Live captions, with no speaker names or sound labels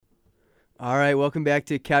All right, welcome back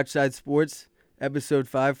to CouchSide Sports, episode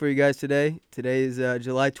 5 for you guys today. Today is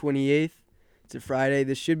July 28th. It's a Friday.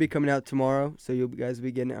 This should be coming out tomorrow, so you guys will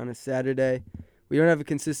be getting it on a Saturday. We don't have a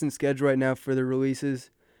consistent schedule right now for the releases,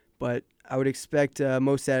 but I would expect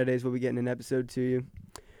most Saturdays we'll be getting an episode to you.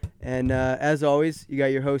 And as always, you got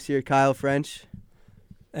your host here, Kyle French.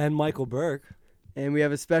 And Michael Burke. And we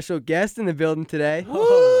have a special guest in the building today.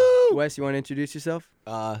 Woo! Wes, you want to introduce yourself?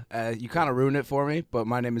 You kind of ruined it for me, but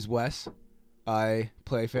my name is Wes. I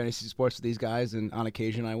play fantasy sports with these guys, and on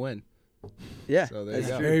occasion I win. Yeah, so there that's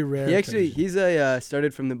you go. true. Very rare. He's a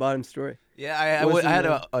started from the bottom story. Yeah, I had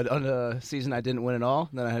a season I didn't win at all.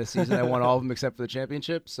 Then I had a season I won all of them except for the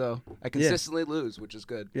championship. So I consistently lose, which is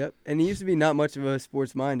good. Yep, and he used to be not much of a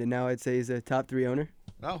sports mind, and now I'd say he's a top 3 owner.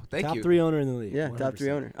 Oh, thank you. Top 3 owner in the league. Yeah, 100%. top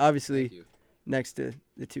 3 owner. Obviously, next to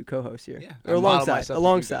the 2 co-hosts here. Yeah, Or I model alongside. myself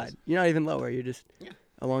with you guys. You're not even lower. You're just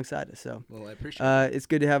alongside us. So Well, I appreciate it. it's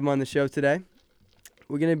good to have him on the show today.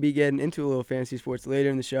 We're going to be getting into a little fantasy sports later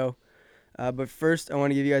in the show. But first, I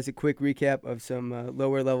want to give you guys a quick recap of some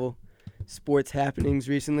lower-level sports happenings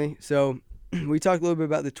recently. So we talked a little bit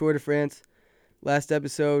about the Tour de France last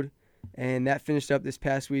episode, and that finished up this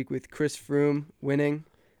past week with Chris Froome winning.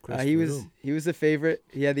 He was the favorite.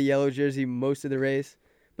 He had the yellow jersey most of the race.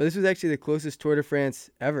 But this was actually the closest Tour de France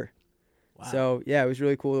ever. Wow. So, yeah, it was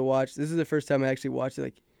really cool to watch. This is the first time I actually watched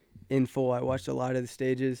it in full. I watched a lot of the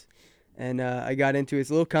stages, and I got into it. It's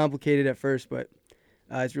a little complicated at first, but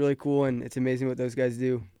it's really cool, and it's amazing what those guys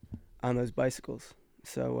do on those bicycles.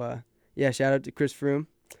 So, shout out to Chris Froome.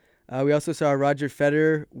 We also saw Roger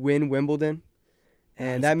Federer win Wimbledon,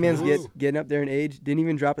 and that man's getting up there in age. Didn't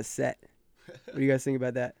even drop a set. What do you guys think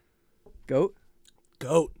about that? Goat?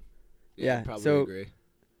 Yeah, probably so agree.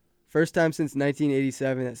 first time since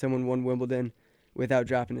 1987 that someone won Wimbledon without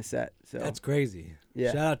dropping a set. So That's crazy.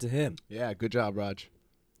 Yeah. Shout out to him. Yeah, good job, Raj.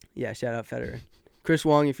 Yeah, shout out Federer. Chris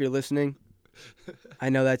Wong, if you're listening, I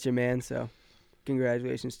know that's your man, so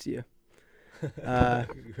congratulations to you.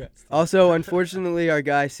 Also, unfortunately, our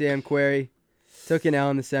guy Sam Querrey took an L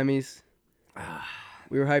in the semis.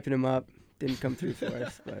 We were hyping him up. Didn't come through for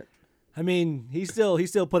us, but I mean, he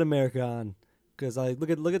still put America on, because look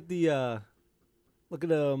at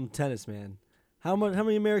tennis, man. How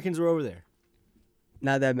many Americans were over there?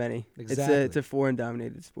 not that many. Exactly. It's a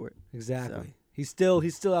foreign-dominated sport. Exactly. So. He's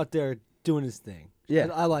still out there doing his thing. Yeah.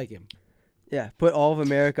 I like him. Yeah, put all of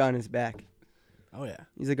America on his back. Oh yeah.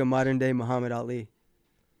 He's like a modern-day Muhammad Ali.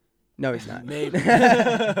 No, he's not. Maybe.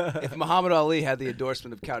 If Muhammad Ali had the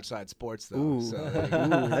endorsement of CouchSide Sports, though. Ooh, So,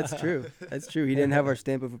 ooh, that's true. That's true. He didn't have our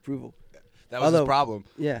stamp of approval. that was his problem.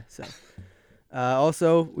 Yeah. So,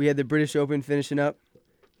 also, we had the British Open finishing up.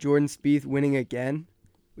 Jordan Spieth winning again.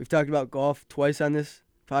 We've talked about golf twice on this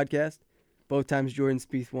podcast. Both times Jordan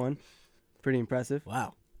Spieth won. Pretty impressive.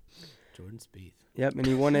 Wow. Jordan Spieth. Yep, and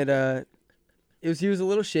he won it. He was a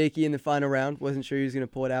little shaky in the final round. Wasn't sure he was going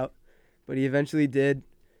to pull it out, but he eventually did.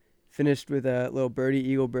 Finished with a little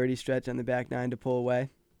eagle birdie stretch on the back nine to pull away.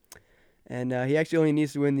 And he actually only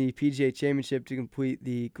needs to win the PGA Championship to complete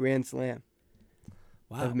the Grand Slam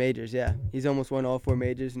of majors. Yeah, he's almost won all 4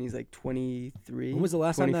 majors, and he's like 23. When was the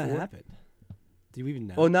last 24? time that happened? Do you even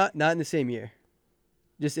know? Well, not in the same year.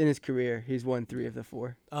 Just in his career, he's won 3 of the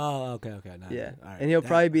 4. Oh, okay. No, Yeah, all right. and he'll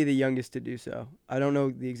probably be the youngest to do so. I don't know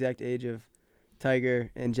the exact age of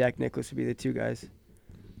Tiger, and Jack Nicklaus would be the 2 guys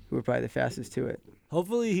who are probably the fastest to it.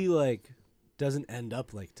 Hopefully he doesn't end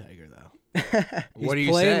up like Tiger though. What are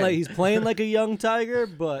you saying? He's playing like a young Tiger,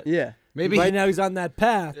 but Yeah. Maybe right now he's on that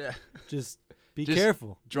path. Yeah. Just be Just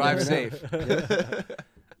careful. Drive safe.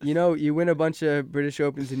 You know, you win a bunch of British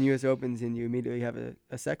Opens and U.S. Opens, and you immediately have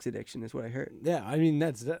a sex addiction, is what I heard. Yeah, I mean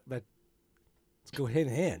let's go hand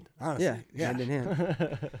in hand. Honestly. Yeah, hand in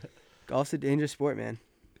hand. Golf's a dangerous sport, man.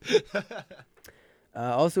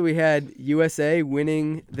 Also, we had USA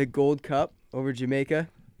winning the Gold Cup over Jamaica.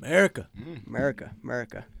 America.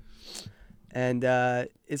 America. And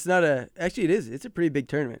it's not actually it is. It's a pretty big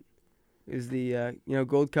tournament. Is the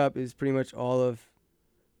Gold Cup is pretty much all of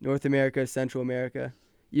North America, Central America.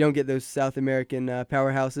 You don't get those South American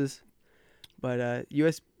powerhouses, but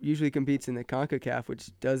U.S. usually competes in the CONCACAF, which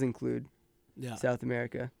does include South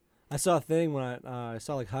America. I saw a thing when I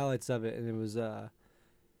saw highlights of it, and it was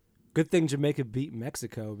good thing Jamaica beat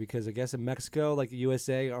Mexico, because I guess in Mexico, the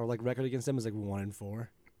USA, our record against them is 1-4.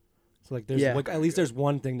 So there's at least there's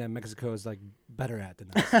one thing that Mexico is better at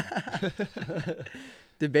than us.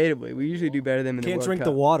 Debatably, we usually do better than in the World Can't drink Cup.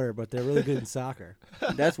 the water, but they're really good in soccer.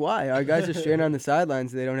 That's why our guys are stranded on the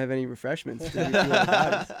sidelines. They don't have any refreshments. To refuel their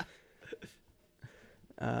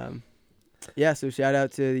bodies. So shout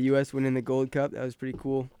out to the U.S. winning the Gold Cup. That was pretty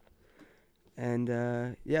cool. And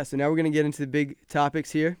so now we're gonna get into the big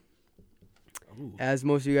topics here. Ooh. As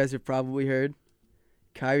most of you guys have probably heard,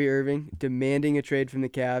 Kyrie Irving demanding a trade from the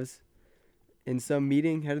Cavs in some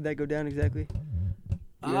meeting. How did that go down exactly?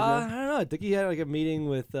 You guys know? I don't know. I think he had like a meeting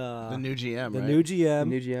with the new GM, the right? new GM. The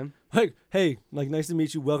new GM. Like, hey, like, nice to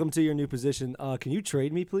meet you. Welcome to your new position. Can you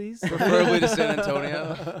trade me, please? Preferably to San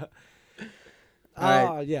Antonio.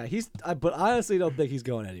 All Yeah, but I honestly don't think he's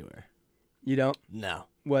going anywhere. You don't? No.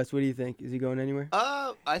 Wes, what do you think? Is he going anywhere?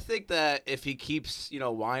 I think that if he keeps,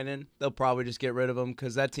 whining, they'll probably just get rid of him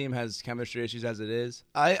because that team has chemistry issues as it is.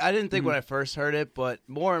 I didn't think when I first heard it, but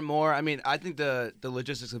more and more, I think the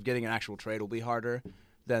logistics of getting an actual trade will be harder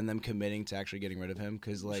than them committing to actually getting rid of him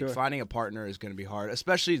because, finding a partner is going to be hard,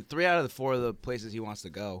 especially 3 out of the 4 of the places he wants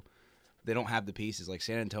to go. They don't have the pieces. Like,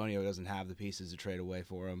 San Antonio doesn't have the pieces to trade away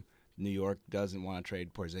for him. New York doesn't want to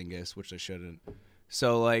trade Porzingis, which they shouldn't.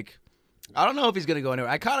 So, I don't know if he's going to go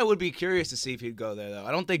anywhere. I kind of would be curious to see if he'd go there, though.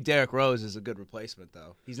 I don't think Derrick Rose is a good replacement,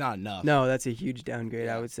 though. He's not enough. No, that's a huge downgrade,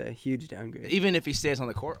 Yeah. I would say. Huge downgrade. Even if he stays on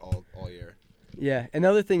the court all year. Yeah.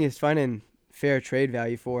 Another thing is finding fair trade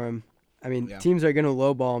value for him. Teams are going to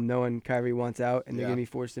lowball him knowing Kyrie wants out, and they're going to be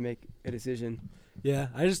forced to make a decision. Yeah,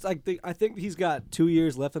 I think he's got 2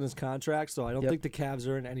 years left on his contract, so I don't think the Cavs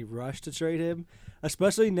are in any rush to trade him,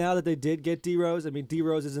 especially now that they did get D Rose. D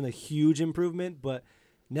Rose isn't a huge improvement, but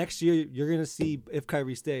next year you're going to see, if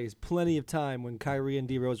Kyrie stays, plenty of time when Kyrie and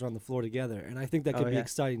D Rose are on the floor together, and I think that could be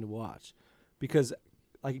exciting to watch because,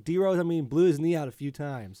 D Rose, blew his knee out a few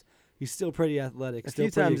times. He's still pretty athletic, A still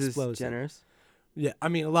few pretty times explosive. is generous. Yeah, a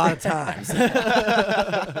lot of times.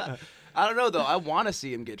 I don't know, though. I want to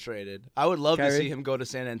see him get traded. I would love to Kyrie? see him go to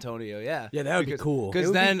San Antonio, yeah. Yeah, that would be cool.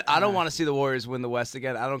 Because then I don't want to see the Warriors win the West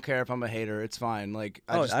again. I don't care if I'm a hater. It's fine. I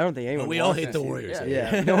don't think anyone we all wants hate to the see Warriors. it.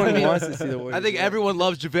 Yeah, no one wants to see the Warriors. I think win. everyone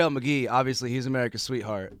loves JaVale McGee. Obviously, he's America's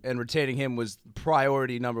sweetheart. And retaining him was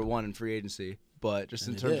priority number 1 in free agency. But just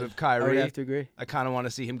in terms of I would Kyrie, have to agree. I kind of want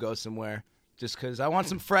to see him go somewhere. Just because I want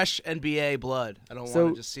some fresh NBA blood. I don't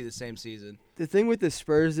want to just see the same season. The thing with the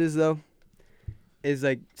Spurs is, though,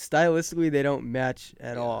 stylistically they don't match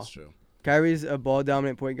at all. That's true. Kyrie's a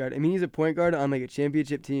ball-dominant point guard. He's a point guard on, a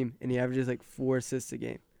championship team, and he averages, 4 assists a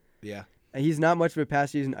game. Yeah. And he's not much of a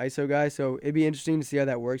pass-using ISO guy, so it'd be interesting to see how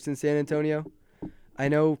that works in San Antonio. I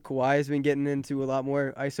know Kawhi has been getting into a lot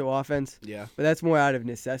more ISO offense, Yeah. but that's more out of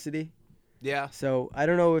necessity. Yeah. So I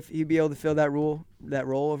don't know if he'd be able to fill that role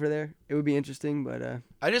over there. It would be interesting, but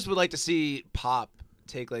I just would like to see Pop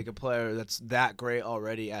take a player that's that great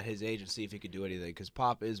already at his age and see if he could do anything. Because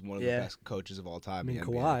Pop is one of the best coaches of all time. in the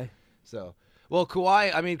NBA. Kawhi. So, well,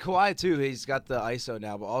 Kawhi too. He's got the ISO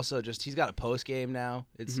now, but also just he's got a post game now.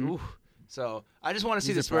 It's So I just want to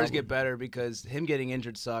see the Spurs get better because him getting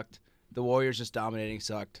injured sucked. The Warriors just dominating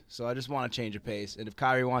sucked. So I just want to change of pace. And if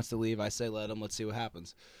Kyrie wants to leave, I say let him. Let's see what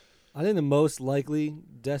happens. I think the most likely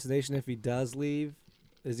destination if he does leave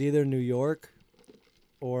is either New York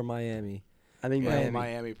or Miami. I think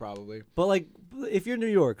Miami probably. But if you're New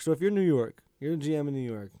York, you're the GM in New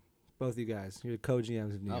York, both you guys, you're the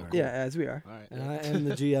co-GMs of New York. Yeah, as we are. All right. And I am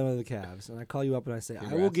the GM of the Cavs, and I call you up and I say,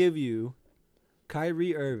 Congrats. I will give you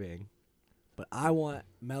Kyrie Irving, but I want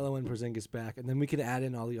Melo and Porzingis back, and then we can add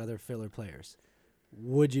in all the other filler players.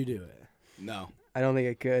 Would you do it? No. I don't think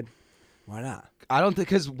it could. Why not? I don't think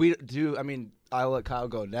because we do. I'll let Kyle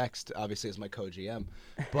go next, obviously, as my co-GM.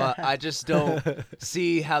 But I just don't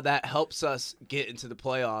see how that helps us get into the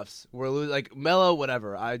playoffs. We're losing, Melo,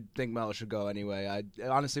 whatever. I think Melo should go anyway.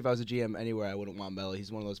 Honestly, if I was a GM anywhere, I wouldn't want Melo.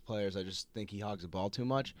 He's one of those players. I just think he hogs the ball too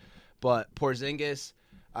much. But Porzingis,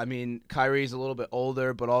 Kyrie's a little bit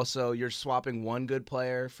older, but also you're swapping one good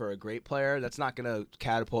player for a great player. That's not going to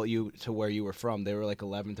catapult you to where you were from. They were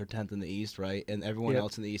 11th or 10th in the East, right? And everyone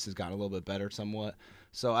else in the East has gotten a little bit better somewhat.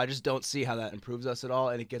 So I just don't see how that improves us at all,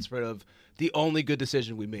 and it gets rid of the only good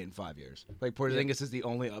decision we made in 5 years. Porzingis is the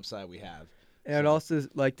only upside we have. And I'd also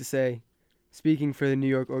like to say, speaking for the New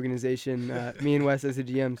York organization, me and Wes as the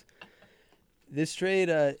GMs, this trade,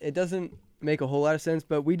 it doesn't make a whole lot of sense,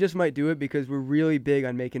 but we just might do it because we're really big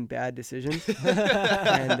on making bad decisions.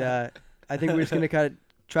 And I think we're just going to kind of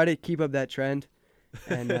try to keep up that trend.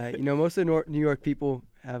 And, most of the New York people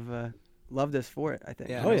have loved us for it, I think.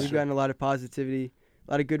 Yeah, We've gotten a lot of positivity,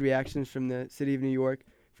 a lot of good reactions from the city of New York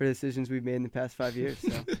for decisions we've made in the past 5 years.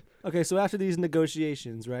 So. Okay, so after these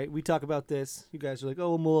negotiations, right, we talk about this. You guys are like,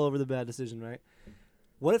 we'll mull over the bad decision, right?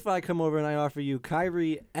 What if I come over and I offer you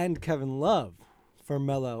Kyrie and Kevin Love for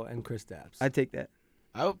Melo and Kristaps? I'd take that.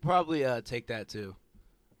 I would probably take that too.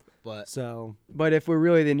 But if we're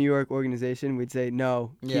really the New York organization, we'd say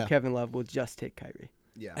no, keep Yeah. Kevin Love, we'll just take Kyrie.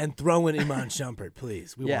 Yeah. And throw in Iman Shumpert,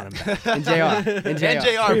 please. We want him back. And JR. And JR. And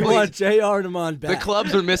JR, We please. want JR and Iman back. The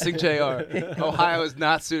clubs are missing JR. Ohio has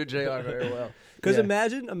not suited JR very well. Because Yeah.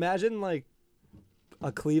 imagine like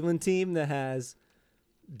a Cleveland team that has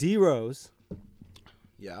D Rose,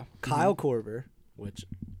 Yeah. Kyle Korver, which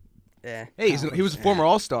Yeah. Hey, he was a former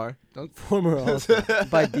All-Star. Don't former All-Star,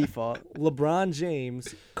 By default. LeBron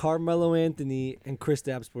James, Carmelo Anthony, and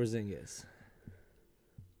Kristaps Porzingis.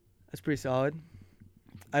 That's pretty solid.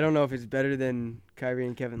 I don't know if it's better than Kyrie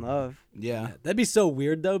and Kevin Love. Yeah. That'd be so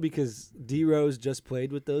weird though, because D Rose just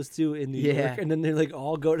played with those two in New Yeah. York, and then they like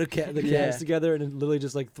all go to the Yeah. Cavs together, and then literally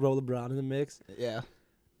just like throw LeBron in the mix. Yeah.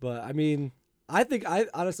 But I mean, I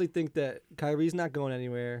honestly think that Kyrie's not going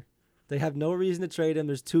anywhere. They have no reason to trade him.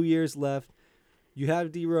 There's 2 years left. You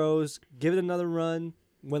have D Rose. Give it another run.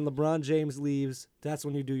 When LeBron James leaves, that's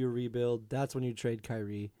when you do your rebuild. That's when you trade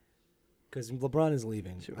Kyrie. Because LeBron is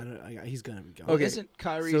leaving. Sure. He's going to be gone. Well, Okay, isn't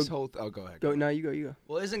Kyrie's so- whole... Oh, go ahead. Go. No, you go.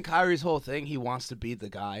 Well, isn't Kyrie's whole thing he wants to be the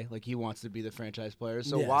guy? Like, he wants to be the franchise player.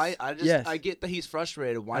 So Yes. why... Yes. I get that he's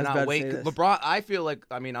frustrated. I Why was about not to wait? say this. LeBron, I feel like...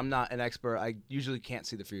 I mean, I'm not an expert. I usually can't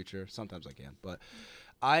see the future. Sometimes I can. But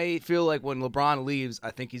I feel like when LeBron leaves,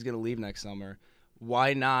 I think he's going to leave next summer.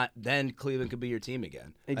 Why not? Then Cleveland could be your team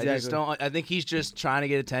again. Exactly. I just don't. I think he's just trying to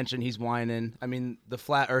get attention. He's whining. I mean, the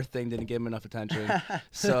flat Earth thing didn't give him enough attention,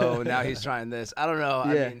 so now he's trying this. I don't know.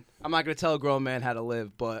 Yeah. I mean, I'm not gonna tell a grown man how to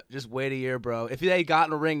live, but just wait a year, bro. If he had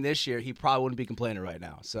gotten a ring this year, he probably wouldn't be complaining right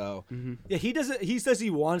now. So Yeah, he doesn't. He says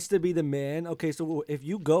he wants to be the man. Okay, so if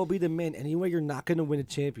you go be the man anyway, you're not going to win a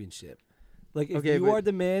championship. Like if Okay, you but- are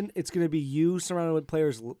the man, it's going to be you surrounded with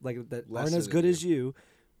players like that aren't Lesser as than good you. as you.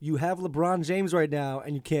 You have LeBron James right now,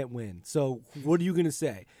 and you can't win. So what are you going to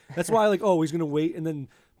say? That's why, like, oh, he's going to wait and then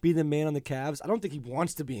be the man on the Cavs. I don't think he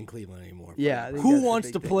wants to be in Cleveland anymore. Yeah, I think Who that's the wants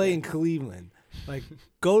big to thing, play yeah. in Cleveland? Like,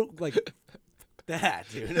 go like that,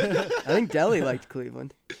 dude. I think Delhi liked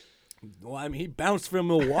Cleveland. Well, I mean, he bounced from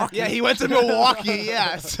Milwaukee. yeah, he went to Milwaukee.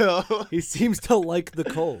 Yeah, so He seems to like the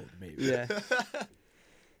cold, maybe. Yeah.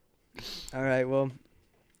 All right. Well,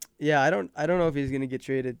 yeah. I don't know if he's gonna get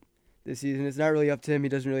traded this season. It's not really up to him. He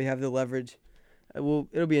doesn't really have the leverage. It'll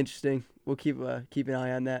be interesting. We'll keep an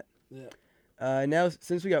eye on that. Yeah. Now,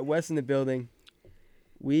 since we got Wes in the building,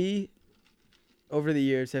 we over the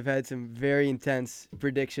years have had some very intense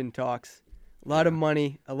prediction talks. A lot of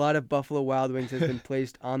money, a lot of Buffalo Wild Wings has been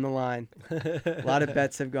placed on the line. A lot of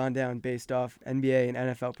bets have gone down based off NBA and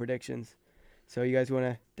NFL predictions. So you guys want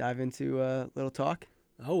to dive into a little talk?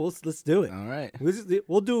 Oh, let's do it. all right.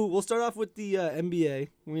 We'll start off with the NBA.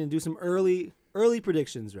 We're gonna do some early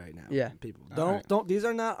predictions right now. Yeah. people. All right. Don't. These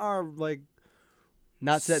are not our like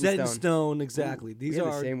Not set in stone. exactly. We These have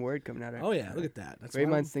are. the same word coming out. Oh yeah, look at that. That's Great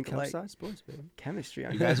why minds I'm think alike. CouchSide Sports, baby. Chemistry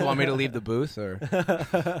on You guys want me to leave the booth or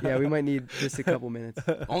Yeah, we might need just a couple minutes.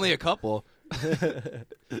 only a couple? All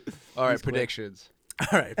right, He's quick. predictions.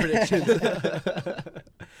 All right, predictions.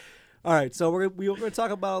 All right, so we're gonna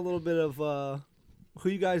talk about a little bit of who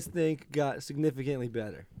you guys think got significantly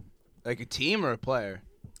better. Like a team or a player?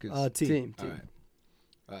 'Cause- Team. all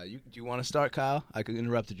right. Do you want to start, Kyle? I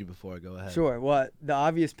interrupted you before. Go ahead. Sure. Well, the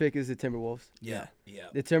obvious pick is the Timberwolves. Yeah.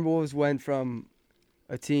 The Timberwolves went from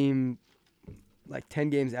a team like 10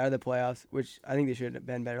 games out of the playoffs, which I think they should have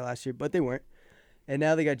been better last year, but they weren't. And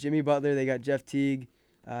now they got Jimmy Butler, they got Jeff Teague,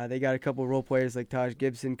 they got a couple role players like Taj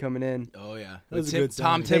Gibson coming in. Oh yeah. That was With a good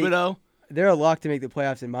Tom signing. Thibodeau. They're a lock to make the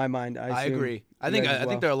playoffs in my mind. I assume agree. I you think guys I as think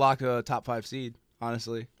well. they're a lock to a top 5 seed.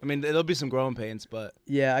 Honestly, I mean there'll be some growing pains, but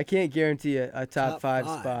Yeah, I can't guarantee a top five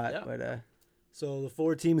 5, spot, yeah. but So the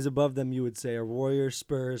 4 teams above them, you would say, are Warriors,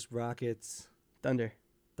 Spurs, Rockets, Thunder.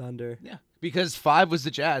 Thunder. yeah, because 5 was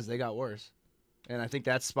the Jazz, they got worse, and I think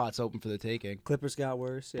that spot's open for the taking. Clippers got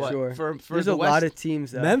worse. Yeah. But Sure. for There's the a West, lot of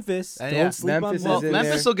teams, though. Memphis. And Don't yeah, sleep Memphis on is well, in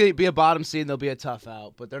Memphis there. will be a bottom seed, and they'll be a tough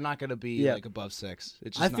out, but they're not going to be Yeah. like above 6.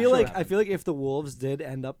 It's I just feel not like gonna I feel like if the Wolves did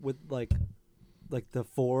end up with like the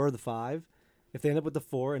 4 or the 5, if they end up with the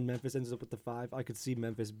 4 and Memphis ends up with the 5, I could see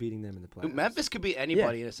Memphis beating them in the playoffs. Memphis could be Yeah,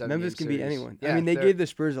 anybody in a 7 Memphis can beat series. anyone. Yeah, I mean, they they're- gave the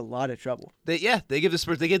Spurs a lot of trouble. They give the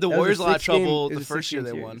Spurs, they gave the That was a Warriors a lot of 6-game trouble it the was a first year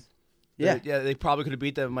 6-game they won. series. Yeah. They probably could have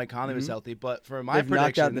beat them if Mike Conley was Mhm. healthy. But for my They've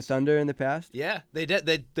knocked out the predictions, Thunder in the past. yeah, they did.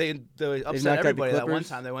 They knocked out upset the everybody that one Clippers.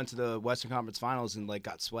 time. They went to the Western Conference Finals and like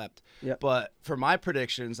got swept. Yep. But for my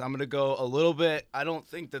predictions, I'm gonna go a little bit. I don't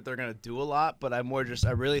think that they're gonna do a lot, but I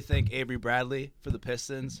really think Avery Bradley for the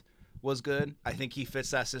Pistons was good. I think he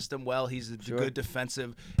fits that system well. He's a Sure. good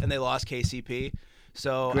defensive, and they lost KCP.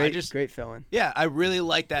 So great fill-in. Yeah, I really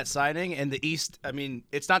like that signing. And the East, I mean,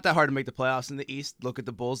 it's not that hard to make the playoffs in the East. Look at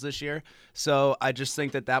the Bulls this year. So I just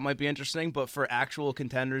think that might be interesting. But for actual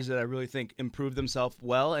contenders that I really think improve themselves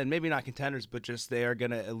well, and maybe not contenders, but just they are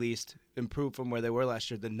going to at least improve from where they were last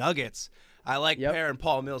year. The Nuggets, I like pairing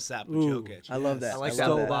Paul Millsap with Jokic. I love that. I like I that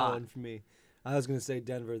love a that. lot. One for me. I was going to say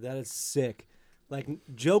Denver. That is sick. Like,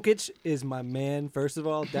 Jokic is my man, first of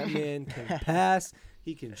all. That man can pass.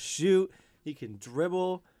 He can shoot. He can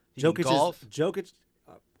dribble. He can golf. Jokic.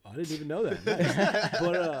 I didn't even know that.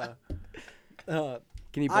 Nice. But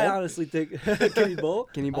Can he bowl? I honestly think can he bowl?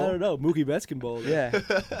 Can he bowl? I don't know. Mookie Betts can bowl. Yeah.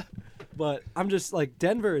 But I'm just like,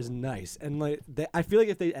 Denver is nice, and like I feel like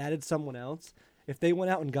if they added someone else, if they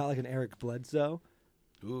went out and got like an Eric Bledsoe,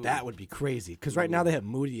 that would be crazy. Because right now they have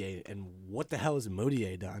Moutier, and what the hell has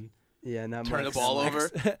Moutier done? Yeah, not Turn much. the ball over.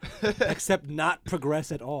 Except not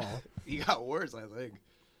progress at all. He got worse, I think.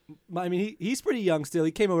 I mean, he's pretty young still.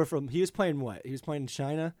 He came over from. He was playing what? He was playing in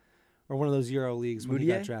China, or one of those Euro leagues when he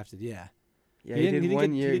got Moutier? drafted. Yeah. Yeah, he did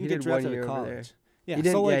one year. He didn't get did 1 drafted year at over there. college. Yeah, He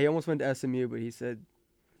didn't. so like, He almost went to SMU, but he said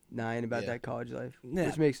 9 about Yeah. that college life, Yeah.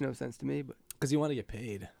 which makes no sense to me. But because he wanted to get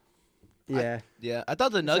paid. yeah, I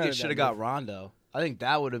thought the It's not Nuggets a should have bad got Rondo. I think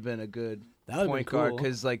that would have been a good That would have point been guard cool.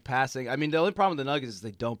 because like passing. I mean, the only problem with the Nuggets is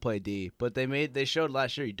they don't play D, but they showed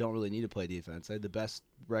last year you don't really need to play defense. They had the best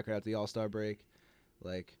record at the All-Star break.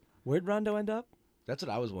 Like Where'd Rondo end up? that's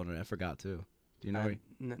what I was wondering. I forgot too. Do you know?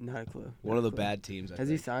 not a clue. One Not of a the clue. bad teams. Has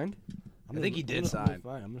he signed? I think he did sign.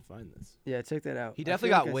 I'm gonna find this. Yeah, check that out. He I definitely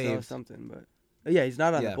feel got like I saw waived. something, but yeah, he's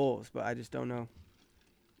not on Yeah. the Bulls, but I just don't know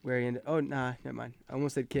where he ended. Oh, nah, never mind. I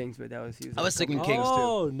almost said Kings, but that was he was. I was thinking on- Kings, too.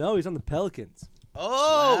 Oh no, he's on the Pelicans.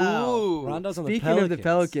 Oh, Wow. ooh. Rondo's on Speaking the Pelicans. of the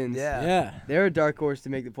Pelicans, Yeah. Yeah. they're a dark horse to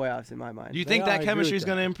make the playoffs in my mind. Do you They think are, I that agree chemistry with is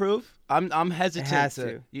going to that. improve? I'm hesitant has to.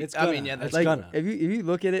 to. It's I mean, gonna. yeah, It's that's like gonna. if you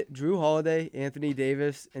look at it, Drew Holiday, Anthony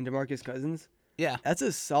Davis, and DeMarcus Cousins, yeah. that's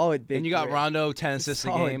a solid big. And you got three. Rondo 10 It's a assists a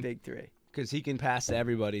solid game big three. because he can pass to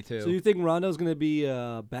everybody too. So you think Rondo's gonna be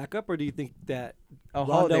a backup, or do you think that Oh,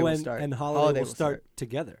 Holiday Rondo will and, start. and Holiday will will start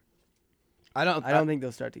together? I don't think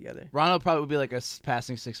they'll start together. Rondo probably would be like a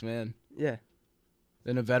passing six man Yeah,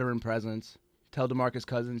 and a veteran presence. Tell DeMarcus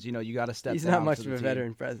Cousins, you got to step he's down not much for of the a team.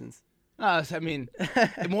 veteran presence. I mean,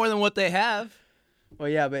 more than what they have. Well,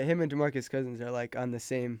 yeah, but him and DeMarcus Cousins are like on the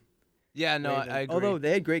same. Yeah, no, wavelength. I agree. Although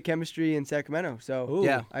they had great chemistry in Sacramento, so Ooh,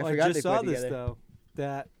 Yeah. I well, forgot just they saw played this together. though.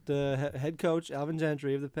 That the head coach Alvin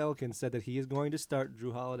Gentry of the Pelicans said that he is going to start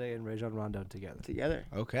Drew Holiday and Rajon Rondo together.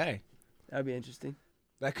 Okay. That'd be interesting.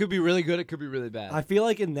 That could be really good. It could be really bad. I feel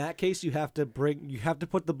like in that case you have to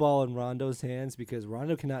put the ball in Rondo's hands because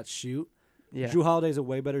Rondo cannot shoot. Yeah, Drew Holiday's a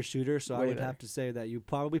way better shooter, so I Way would better. have to say that you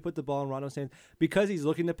probably put the ball in Rondo's hands because he's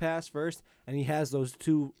looking to pass first, and he has those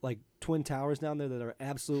two like twin towers down there that are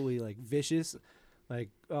absolutely like vicious. Like,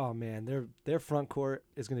 oh man, their front court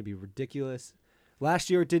is going to be ridiculous. Last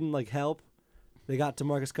year it didn't like help. They got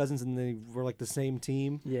DeMarcus Cousins and they were like the same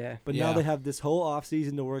team, yeah. but now they have this whole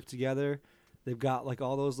offseason to work together. They've got like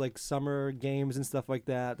all those like summer games and stuff like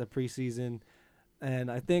that, the preseason,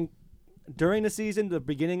 and I think during the season, the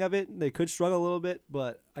beginning of it, they could struggle a little bit,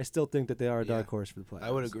 but I still think that they are a dark horse for the playoffs.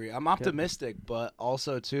 I would agree. I'm optimistic, but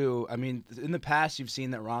also too, I mean, in the past you've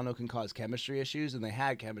seen that Rondo can cause chemistry issues, and they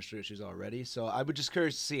had chemistry issues already. So I would just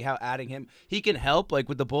curious to see how adding him, he can help. Like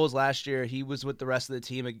with the Bulls last year, he was with the rest of the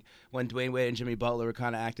team when Dwayne Wade and Jimmy Butler were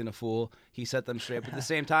kind of acting a fool. He set them straight. But at the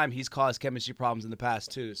same time, he's caused chemistry problems in the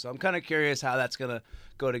past too. So I'm kind of curious how that's gonna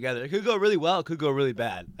go together. It could go really well. It could go really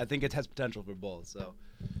bad. I think it has potential for both. So.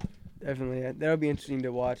 Definitely. That'll be interesting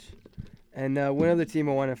to watch. And one other team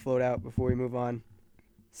I want to float out before we move on.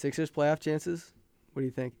 Sixers playoff chances? What do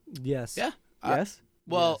you think? Yes. Yeah. Yes?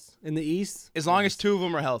 Well, Yes. In the East, as long as two of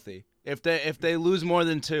them are healthy. If they lose more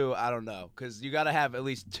than two, I don't know, because you got to have at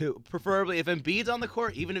least two. Preferably, if Embiid's on the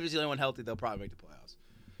court, even if he's the only one healthy, they'll probably make the playoffs.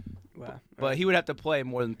 Wow. But he would have to play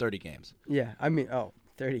more than 30 games. Yeah, I mean,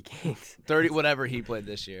 30 games. 30, whatever he played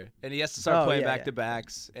this year. And he has to start Oh, playing yeah,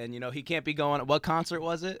 back-to-backs. And, he can't be going – what concert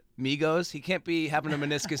was it? Migos? He can't be having a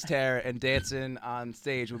meniscus tear and dancing on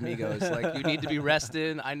stage with Migos. Like, you need to be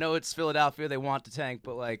resting. I know it's Philadelphia. They want to tank,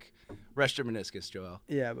 but, like, rest your meniscus, Joel.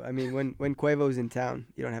 Yeah, but I mean, when Quavo's in town,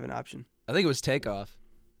 you don't have an option. I think it was Takeoff.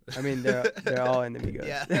 I mean, they're all in the Migos.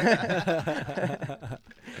 Yeah.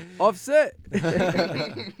 Offset.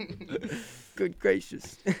 Good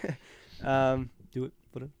gracious. do it.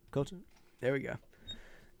 Put it. Culture. There we go.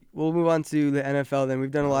 We'll move on to the NFL then.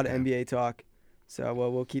 We've done a lot of NBA talk, so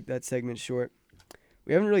we'll keep that segment short.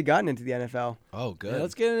 We haven't really gotten into the NFL. Oh, good. Yeah,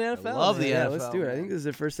 let's get in the NFL. I love man. the Yeah, NFL. let's do it. I think this is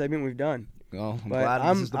the first segment we've done. Well, I'm But glad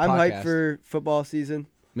I'm this is the I'm podcast. hyped for football season.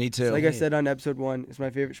 Me too. Like I said on episode 1, it's my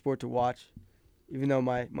favorite sport to watch. even though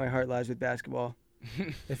my heart lies with basketball.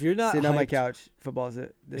 If you're not Sitting on my hyped- couch, football's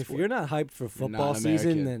it. if you're not hyped for football not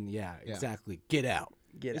season, American. then yeah, Yeah. exactly. Get out.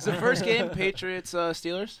 Get Is out. the first game Patriots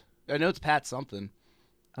Steelers? I know it's Pat something.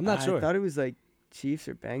 I'm not sure. I thought it was like Chiefs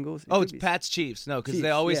or Bengals. It Oh, could it's be- Pat's Chiefs. No, because they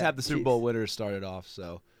Chiefs, always yeah, have the Super Chiefs. Bowl winners started off.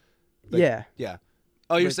 So like, Yeah. yeah.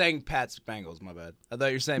 Oh, you're But- saying Pat's Bengals. My bad. I thought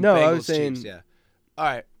you were saying No, Bengals I was saying- Chiefs. Yeah. All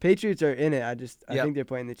right. Patriots are in it. I Yep. think they're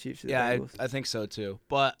playing the Chiefs. Or the Yeah, Bengals. I think so too.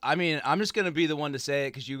 But I mean, I'm just gonna be the one to say it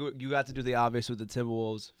because you got to do the obvious with the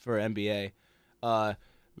Timberwolves for NBA.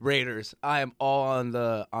 Raiders. I am all on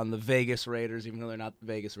the Vegas Raiders, even though they're not the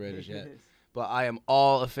Vegas Raiders yet. But I am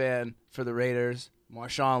all a fan for the Raiders.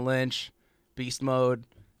 Marshawn Lynch, beast mode.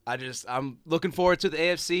 I'm looking forward to the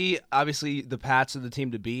AFC. Obviously, the Pats are the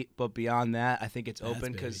team to beat, but beyond that, I think it's Pats,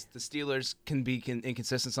 open because the Steelers can be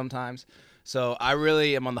inconsistent sometimes. So I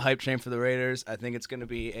really am on the hype train for the Raiders. I think it's going to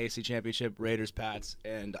be AFC Championship, Raiders, Pats,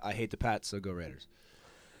 and I hate the Pats, so go Raiders.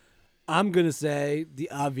 I'm gonna say the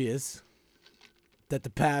obvious that the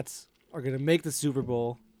Pats are gonna make the Super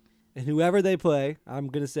Bowl, and whoever they play, I'm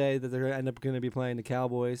gonna say that they're gonna end up gonna be playing the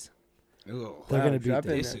Cowboys. Ooh, They're Wow, gonna beat dropping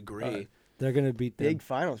them. it. disagree. They're gonna beat them. Big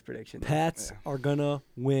finals prediction. Pats are gonna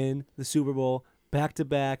win the Super Bowl back to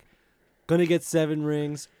back. Gonna get 7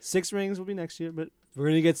 rings. 6 rings will be next year, but we're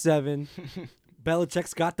gonna get 7.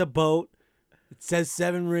 Belichick's got the boat. It says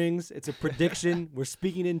 7 rings. It's a prediction. We're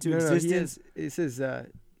speaking into No, existence. it says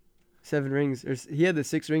 7 rings. He had the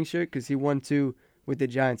 6-ring shirt because he won 2 with the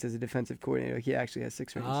Giants as a defensive coordinator. He actually has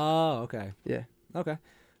 6 rings. Oh, okay. Yeah. Okay.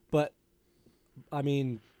 But, I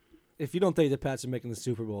mean, if you don't think the Pats are making the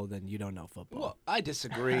Super Bowl, then you don't know football. Well, I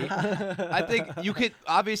disagree. I think you could.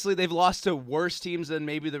 Obviously, they've lost to worse teams than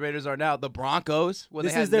maybe the Raiders are now. The Broncos, when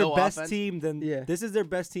This they had is their no best offense. team. Yeah. This is their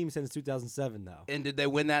best team since 2007, though. And did they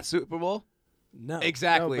win that Super Bowl? No.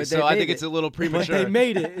 Exactly. but they So I made think it's it. a little But premature. they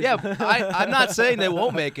made it. Yeah, I'm not saying they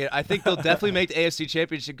won't make it. I think they'll definitely make the AFC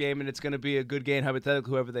Championship game, and it's going to be a good game, hypothetically,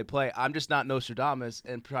 whoever they play. I'm just not Nostradamus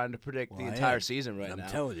and trying to predict the Well, I entire am. season right now. I'm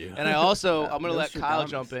telling you. And I also, I'm going to let Kyle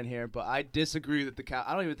Nostradamus. jump in here, but I disagree that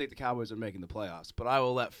I don't even think the Cowboys are making the playoffs, but I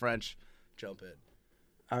will let French jump in.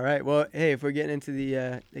 All right. Well, hey, if we're getting into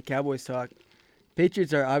the Cowboys talk,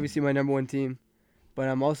 Patriots are obviously my number 1 team, but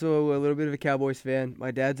I'm also a little bit of a Cowboys fan.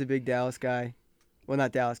 My dad's a big Dallas guy. Well,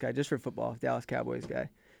 not Dallas guy, just for football, Dallas Cowboys guy.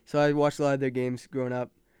 So I watched a lot of their games growing up,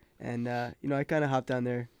 and I kind of hopped on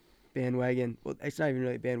their bandwagon. Well, it's not even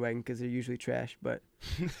really a bandwagon because they're usually trash, but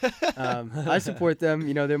I support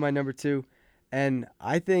them. They're my number 2, and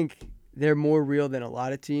I think they're more real than a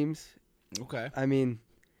lot of teams. Okay. I mean,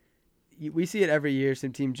 we see it every year.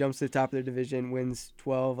 Some team jumps to the top of their division, wins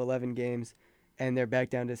 12, 11 games, and they're back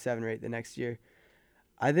down to 7 or 8 the next year.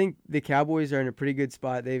 I think the Cowboys are in a pretty good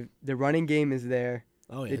spot. The running game is there.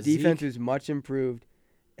 Oh, yeah. The defense Zeke, was much improved,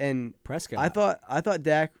 and Prescott. I thought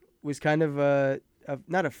Dak was kind of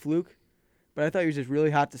not a fluke, but I thought he was just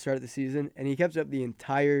really hot to start the season, and he kept it up the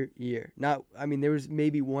entire year. There was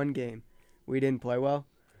maybe one game where he didn't play well.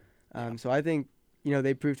 So I think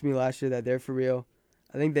they proved to me last year that they're for real.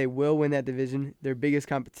 I think they will win that division. Their biggest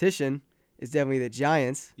competition is definitely the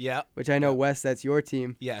Giants, Yeah. which I know, Wes, that's your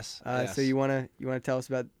team. Yes. So you wanna tell us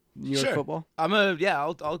about New York Sure. football?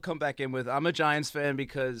 I'll come back in with I'm a Giants fan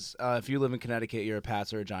because if you live in Connecticut, you're a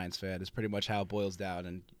Pats or a Giants fan. It's pretty much how it boils down,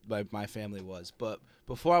 and my family was. But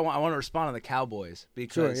before I want to respond on the Cowboys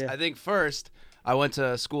because Sure, yeah. I think first I went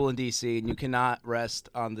to school in D.C. and you cannot rest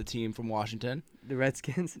on the team from Washington. The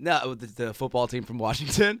Redskins. No, the football team from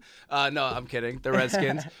Washington. No, I'm kidding. The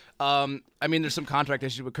Redskins. There's some contract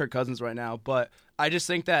issues with Kirk Cousins right now, but I just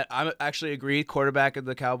think that I actually agree. Quarterback of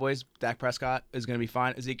the Cowboys, Dak Prescott, is going to be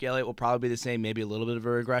fine. Ezekiel Elliott will probably be the same, maybe a little bit of a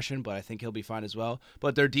regression, but I think he'll be fine as well.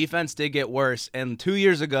 But their defense did get worse, and 2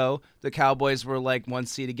 years ago, the Cowboys were like 1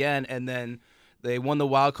 seed again, and then they won the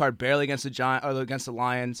wild card barely against the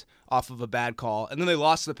Lions off of a bad call, and then they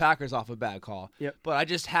lost to the Packers off a bad call. Yep. But I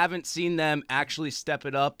just haven't seen them actually step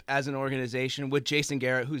it up as an organization with Jason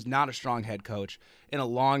Garrett, who's not a strong head coach, in a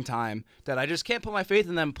long time, that I just can't put my faith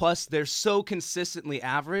in them. Plus, they're so consistently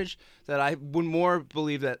average that I would more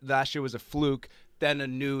believe that last year was a fluke than a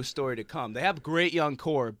new story to come. They have great young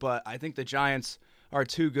core, but I think the Giants are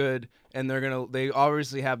too good, and they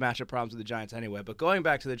obviously have matchup problems with the Giants anyway. But going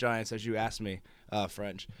back to the Giants, as you asked me,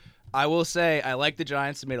 French, I will say I like the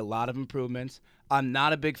Giants. They made a lot of improvements. I'm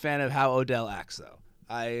not a big fan of how Odell acts, though.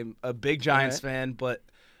 I'm a big Giants fan, but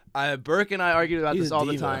Burke and I argue about He's this a all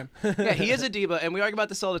the diva. time. Yeah, he is a diva, and we argue about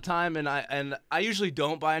this all the time. And I usually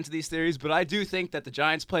don't buy into these theories, but I do think that the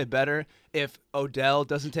Giants play better if Odell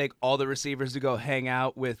doesn't take all the receivers to go hang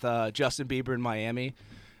out with Justin Bieber in Miami.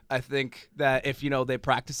 I think that if, they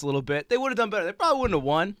practiced a little bit, they would have done better. They probably wouldn't have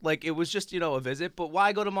won. Like, it was just, a visit. But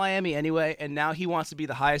why go to Miami anyway? And now he wants to be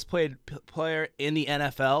the highest paid player in the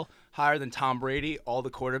NFL, higher than Tom Brady, all the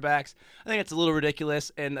quarterbacks. I think it's a little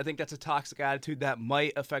ridiculous, and I think that's a toxic attitude that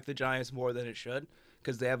might affect the Giants more than it should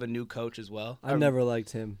because they have a new coach as well. I never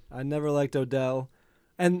liked him. I never liked Odell.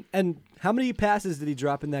 And how many passes did he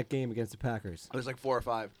drop in that game against the Packers? It was like 4 or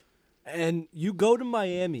 5. And you go to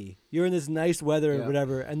Miami, you're in this nice weather and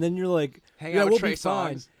whatever, and then you're like, hang out with we'll Trey be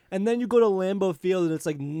fine. Songz. And then you go to Lambeau Field and it's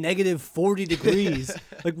like negative 40 degrees.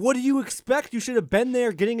 Like, what do you expect? You should have been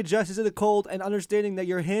there getting adjusted to the cold and understanding that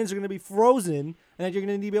your hands are going to be frozen and that you're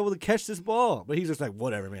going to need to be able to catch this ball. But he's just like,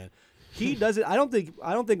 whatever, man. He doesn't. I don't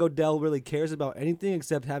think Odell really cares about anything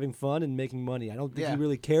except having fun and making money. I don't think he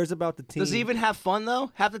really cares about the team. Does he even have fun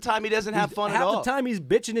though? Half the time he doesn't have fun at all. Half the time he's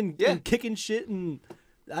bitching and kicking shit and.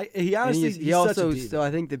 He honestly, he also still. I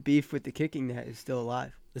think the beef with the kicking net is still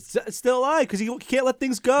alive. It's still alive because he can't let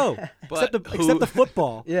things go, except the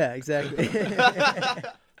football. Yeah, exactly.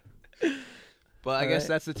 But I guess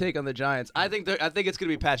that's the take on the Giants. I think it's going to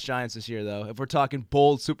be Pat's Giants this year, though. If we're talking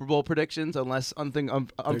bold Super Bowl predictions, unless something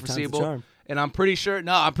unforeseeable, and I'm pretty sure it's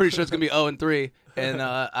going to be 0-3. And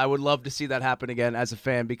I would love to see that happen again as a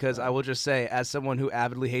fan because I will just say, as someone who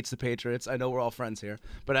avidly hates the Patriots, I know we're all friends here,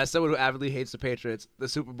 but as someone who avidly hates the Patriots, the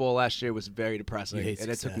Super Bowl last year was very depressing, and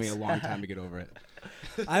it took me a long time to get over it.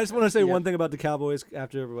 I just want to say one thing about the Cowboys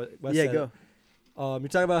after what Wes said. Go. You're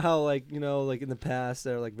talking about how, like in the past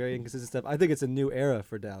they're like very inconsistent stuff. I think it's a new era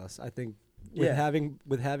for Dallas. I think with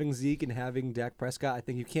having Zeke and having Dak Prescott, I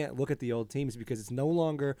think you can't look at the old teams because it's no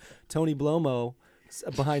longer Tony Blomo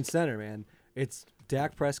behind center, man. It's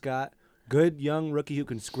Dak Prescott, good young rookie who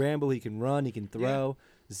can scramble, he can run, he can throw.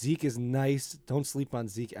 Yeah. Zeke is nice. Don't sleep on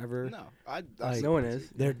Zeke ever. No, no one is.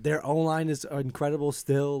 Their O-line is incredible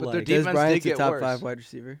still. But their defense Bryant's did get a top worse. 5 wide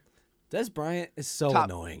receiver. Des Bryant is so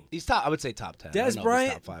annoying. He's top. I would say top 10. Des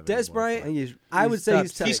Bryant. I would say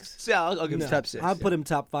he's top 6. I'll give him top 6. I'll put him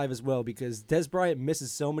top 5 as well because Des Bryant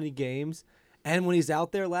misses so many games, and when he's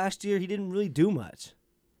out there last year, he didn't really do much.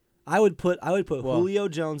 I would put Julio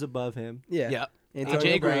Jones above him. Yeah.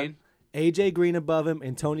 AJ Green above him.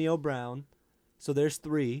 Antonio Brown. So there's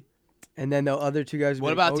 3. And then the other 2 guys.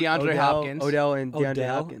 What about DeAndre Hopkins? Odell and DeAndre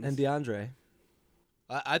Hopkins. And DeAndre.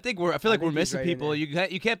 I feel like we're missing people.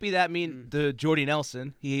 You can't be that mean to Jordy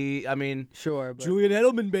Nelson. Sure, but Julian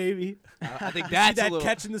Edelman, baby. I think that's that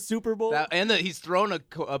catch in the Super Bowl. He's thrown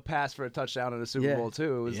a pass for a touchdown in the Super Bowl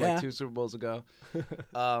too. It was like 2 Super Bowls ago.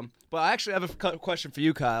 But I actually have a question for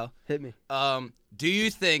you, Kyle. Hit me. Do you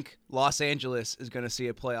think Los Angeles is going to see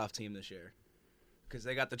a playoff team this year? Because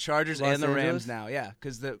they got the Chargers and the Rams now. Yeah,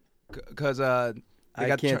 because I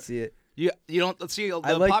can't see it. You don't see the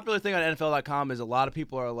popular thing on NFL.com is a lot of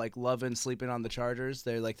people are like loving sleeping on the Chargers.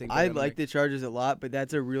 They're like thinking I like the Chargers a lot, but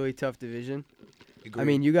that's a really tough division. Agreed. I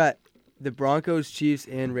mean, you got the Broncos, Chiefs,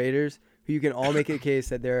 and Raiders, who you can all make a case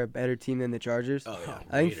that they're a better team than the Chargers. Oh, yeah.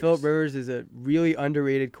 I think Philip Rivers is a really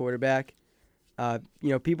underrated quarterback.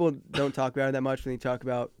 People don't talk about it that much when they talk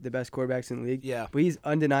about the best quarterbacks in the league. Yeah. But he's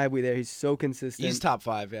undeniably there. He's so consistent. He's top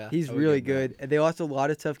 5, yeah. He's really good. And they lost a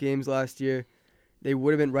lot of tough games last year. They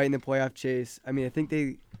would have been right in the playoff chase. I mean, I think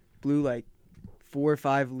they blew like 4 or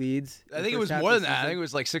 5 leads. I think it was more than that. I think it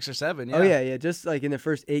was like 6 or 7. Yeah. Oh, yeah. Just like in the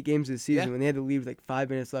first 8 games of the season when they had to leave with like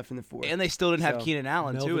 5 minutes left in the fourth. And they still didn't have Keenan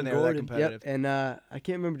Allen, too, and they were that competitive. Yep. And I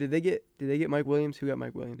can't remember. Did they get Mike Williams? Who got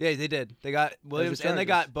Mike Williams? Yeah, they did. They got Williams, and they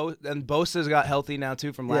got and Bosa's got healthy now,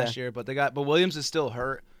 too, from last year. But Williams is still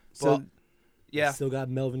hurt. So, yeah. Still got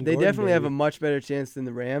Melvin They Gordon, definitely have a much better chance than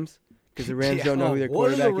the Rams because the Rams don't know who their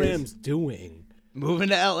quarterback is. What are the Rams is. doing? Moving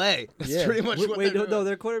to L.A. That's pretty much what they're doing. No,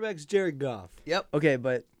 their quarterback's Jared Goff. Yep. Okay,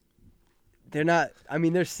 but they're not. I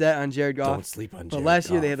mean, they're set on Jared Goff. Don't sleep on Jared Goff. But last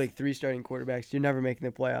year they had Goff. like 3 starting quarterbacks. You're never making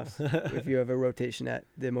the playoffs if you have a rotation at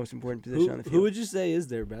the most important position on the field. Who would you say is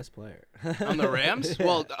their best player? On the Rams?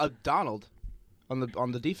 Well, Donald on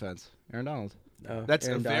the defense. Aaron Donald. Oh, That's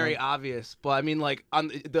very obvious. But I mean, like on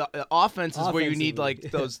the offense is where you need like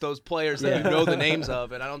those players that you know the names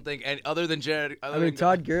of, and I don't think other than Jared.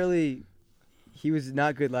 Todd Gurley, he was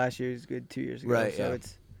not good last year. He was good 2 years ago. Right. So yeah.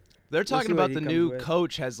 it's. They're talking about the new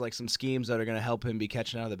coach has like some schemes that are going to help him be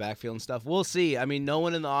catching out of the backfield and stuff. We'll see. I mean, no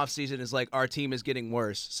one in the offseason is like, our team is getting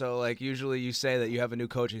worse. So, like, usually you say that you have a new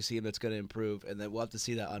coaching scheme that's going to improve, and then we'll have to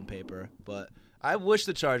see that on paper. But I wish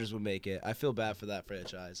the Chargers would make it. I feel bad for that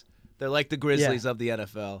franchise. They're like the Grizzlies of the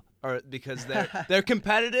NFL, or because they're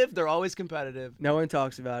competitive. They're always competitive. No one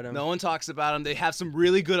talks about them. No one talks about them. They have some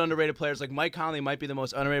really good underrated players. Like Mike Conley might be the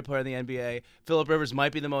most underrated player in the NBA. Phillip Rivers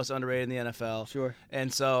might be the most underrated in the NFL. Sure.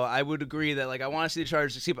 And so I would agree that I want to see the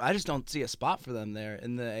Chargers succeed, but I just don't see a spot for them there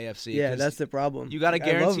in the AFC. Yeah, that's the problem. You got to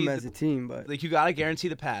guarantee I love them as a team, but you got to guarantee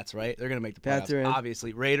the Pats, right? They're going to make the playoffs. Pats are in.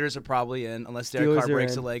 Obviously, Raiders are probably in unless Derek Steelers Carr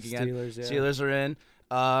breaks are a in. leg again. Steelers are in.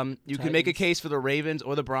 You can make a case for the Ravens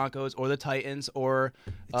or the Broncos or the Titans or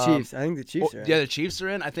the Chiefs. I think the Chiefs are in. Yeah, the Chiefs are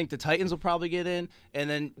in. I think the Titans will probably get in, and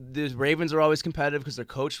then the Ravens are always competitive because they're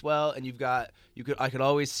coached well, and I could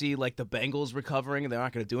always see like the Bengals recovering, and they're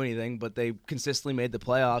not going to do anything, but they consistently made the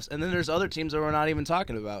playoffs. And then there's other teams that we're not even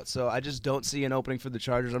talking about. So I just don't see an opening for the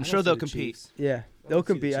Chargers. I'm sure they'll compete. Chiefs. Yeah, they'll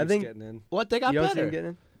compete. I think. What they got You don't see them better? getting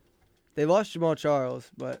in? They lost Jamal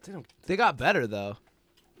Charles, but They got better though.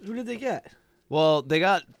 Who did they get? Well, they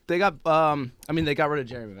got rid of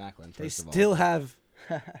Jeremy Maclin. They First of all. still have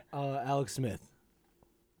Alex Smith.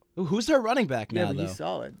 Who's their running back yeah, now but though? he's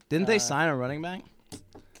solid. Didn't they sign a running back?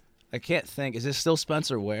 I can't think. Is it still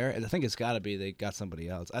Spencer Ware? I think it's got to be. They got somebody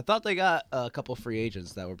else. I thought they got a couple free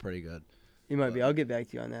agents that were pretty good. He might be. I'll get back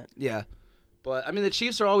to you on that. Yeah. But, I mean, the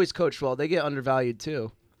Chiefs are always coached well. They get undervalued,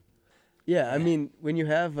 too. Yeah, I mean, when you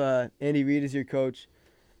have Andy Reid as your coach,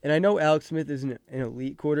 and I know Alex Smith isn't an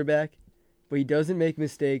elite quarterback, but he doesn't make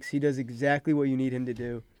mistakes. He does exactly what you need him to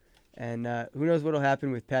do. And who knows what will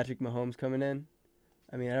happen with Patrick Mahomes coming in.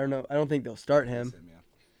 I mean, I don't know. I don't think they'll start him.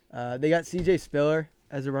 They got C.J. Spiller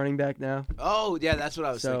as a running back now. Oh, yeah, that's what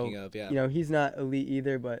I was thinking of, yeah. You know, he's not elite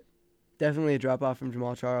either, but definitely a drop-off from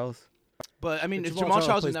Jamal Charles. But, I mean, But if Jamal Jamal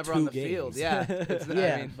Charles is Charles never plays on the 2 field, games. yeah.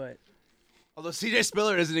 Yeah, but Although C.J.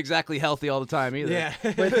 Spiller isn't exactly healthy all the time either. Yeah.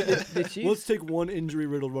 but the Chiefs. Let's take one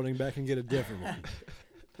injury-riddled running back and get a different one.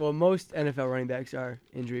 Well, most NFL running backs are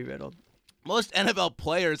injury-riddled. Most NFL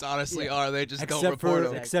players, honestly, are. They just don't except report for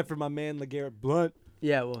them. except for my man LeGarrette Blunt.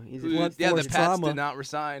 Yeah, well, he's Who- blunt yeah, the force Pats trauma. did not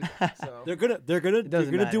resign. So. They're gonna doesn't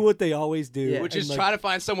matter. do what they always do, Yeah. Which and is like try to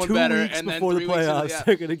find someone 2 better, weeks and then before 3 the weeks playoffs, yeah.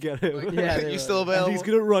 they're gonna get him. Yeah, you still And available? he's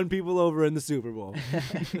gonna run people over in the Super Bowl.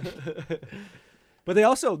 But they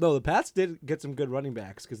also the Pats did get some good running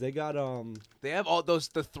backs because they got They have all those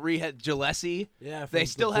the three head Gillespie. yeah. They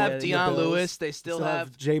still have the Deion Bills. Lewis. They still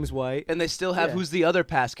have James White. and they still have Yeah. who's the other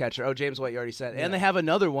pass catcher? Oh, James White. You already said. Yeah. And they have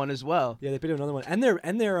another one as well. Yeah, they picked up another one, and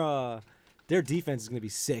their defense is gonna be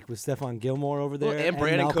sick with Stephon Gilmore over there And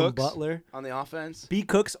Brandon Malcolm Cooks. Butler. On the offense. B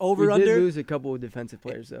Cooks We over did under. lose a couple of defensive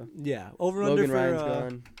players, though. Yeah, over Logan under Ryan's for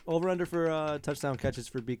gone. over under for touchdown catches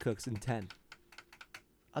for B Cooks in 10.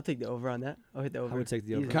 I'll take the over on that. I'll hit the over. I would take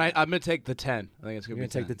the Easy. over. I'm gonna take the 10. I think it's gonna You're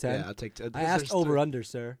be gonna take the 10? Yeah, I'll take 10. I asked over under,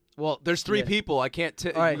 sir. Well, there's 3 Yeah. people. I can't.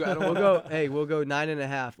 All right, I don't we'll wanna- go. Hey, we'll go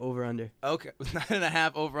 9.5 over under. Okay,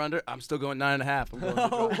 9.5 over under. I'm still going 9.5. I'm going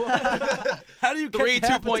How do you 3 catch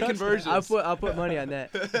half a 2-point touchdown? conversions. I'll put money on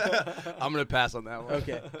that. I'm gonna pass on that one.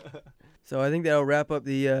 Okay. So I think that'll wrap up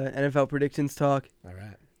the NFL predictions talk. All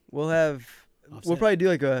right. We'll Offset. probably do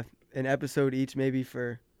like an episode each maybe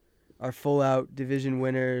for our full out division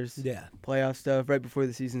winners, Yeah. playoff stuff right before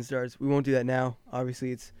the season starts. We won't do that now. Obviously,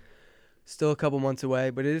 it's still a couple months away,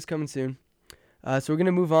 but it is coming soon. So we're going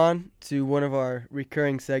to move on to one of our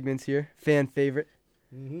recurring segments here, fan favorite,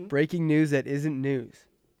 Mm-hmm. breaking news that isn't news.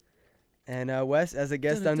 And Wes, as a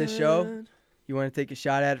guest on this show, you want to take a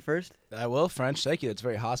shot at it first? I will, French. Thank you. It's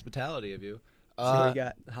very hospitality of you. See what we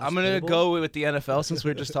got. I'm gonna go with the NFL since we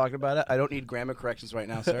were just talking about it. I don't need grammar corrections right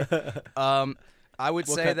now, sir. I would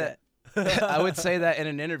We'll say cut that. I would say that in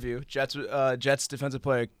an interview, Jets defensive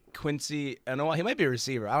player Quincy Enunwa, he might be a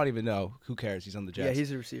receiver. I don't even know. Who cares? He's on the Jets. Yeah,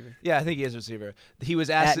 he's a receiver. Yeah, I think he is a receiver. He was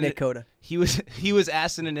asked At Nick Coda. he was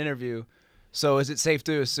asked in an interview. So is it safe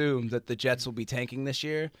to assume that the Jets will be tanking this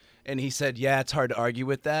year? And he said, "Yeah, it's hard to argue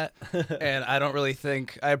with that." And I don't really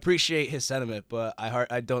think I appreciate his sentiment, but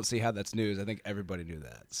I don't see how that's news. I think everybody knew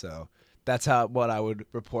that. So that's what I would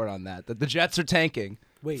report on that. That the Jets are tanking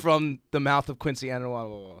from the mouth of Quincy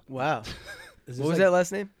Enunwa. Wow. Is this What was like- that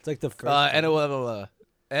last name? It's like the first. Enunwa.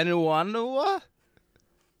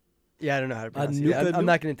 Yeah, I don't know how to pronounce it. Anuka I'm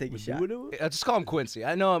not going to take a shot. I just call him Quincy.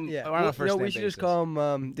 I know Yeah. we're on a first no, name we should just basis.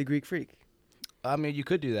 call him the Greek Freak I mean, you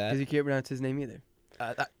could do because that. you can't pronounce his name either.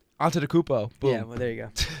 Onto the Kupo. Boom. Yeah, well, there you go.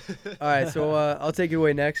 All right, so I'll take it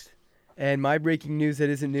away next. And my breaking news that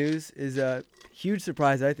isn't news is a huge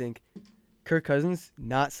surprise, I think. Kirk Cousins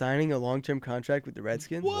not signing a long-term contract with the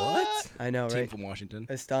Redskins. What? I know, Team right? from Washington.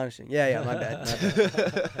 Astonishing. Yeah, my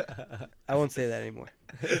bad. I won't say that anymore.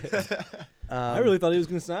 I really thought he was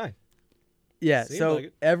going to sign. Yeah, Seemed so like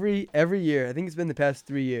it. every year, I think it's been the past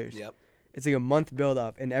 3 years. Yep. It's like a month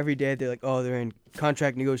build-up, and every day they're like, oh, they're in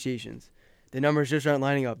contract negotiations. the numbers just aren't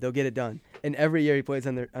lining up. They'll get it done. And every year he plays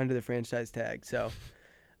under the franchise tag. So,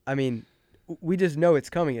 I mean, we just know it's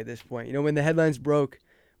coming at this point. You know, when the headlines broke,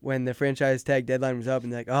 when the franchise tag deadline was up,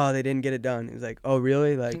 and like, oh, they didn't get it done. It was like, oh,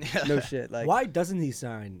 really? Like, no shit. Like, why doesn't he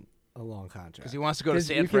sign a long contract? Because he wants to go to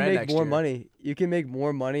San you Fran can make next more year. money. You can make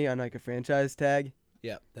more money on like a franchise tag.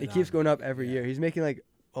 Yeah. It keeps going up every year. He's making like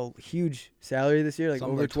a huge salary this year, like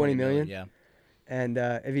Something over like 20 million. Yeah. And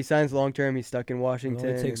if he signs long term, he's stuck in It Washington.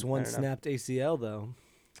 only takes and one I don't know. snapped ACL though.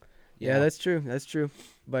 Yeah, that's true. That's true.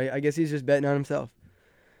 But I guess he's just betting on himself.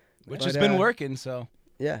 Which has been working, so.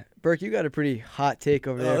 Yeah. Burke, you got a pretty hot take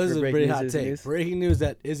over there. Oh, this for is a breaking pretty news hot isn't take. news. Breaking news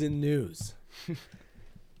that isn't news.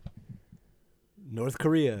 North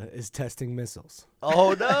Korea is testing missiles.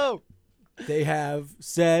 Oh, no. They have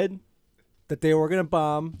said that they were going to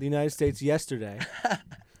bomb the United States yesterday.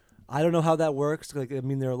 I don't know how that works. Like, I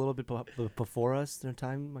mean, they're a little bit before us. Their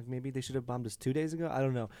time, like maybe they should have bombed us 2 days ago. I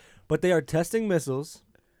don't know, but they are testing missiles,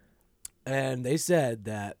 and they said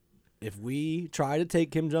that if we try to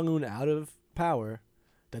take Kim Jong-un out of power,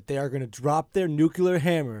 that they are going to drop their nuclear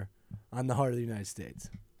hammer on the heart of the United States.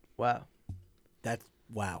 Wow. That's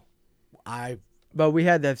wow. But we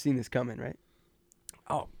had to have seen this coming, right?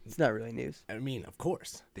 Oh, It's not really news. I mean, of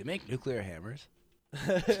course. They make nuclear hammers.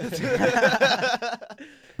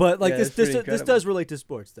 But like Yeah, this that's pretty this does relate to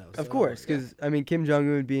sports though. Of so- course, because I mean, Kim Jong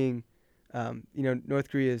Un being, North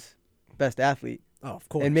Korea's best athlete, Oh, of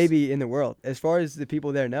course. and maybe in the world. As far as the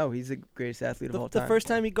people there know, he's the greatest athlete of all the time. first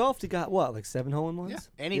time he golfed, he got what, like 7 hole-in-ones? Yeah.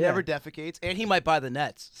 And he Yeah. never defecates, and he might buy the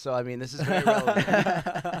Nets. So, I mean, this is very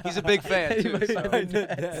relevant. He's a big fan, He too. might So. buy the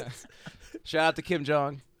Nets. Shout out to Kim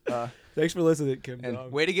Jong. Thanks for listening, Kim And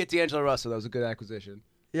Jong. way to get D'Angelo Russell. That was a good acquisition.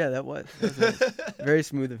 Yeah, that was nice. Very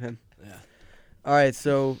smooth of him. Yeah. All right,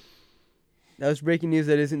 so that was breaking news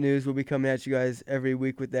that isn't news. We'll be coming at you guys every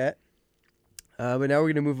week with that. But now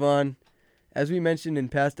we're going to move on. As we mentioned in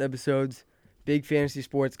past episodes, big fantasy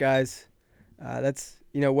sports guys. That's,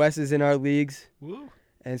 Wes is in our leagues. Woo.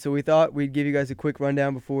 And so we thought we'd give you guys a quick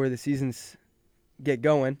rundown before the seasons get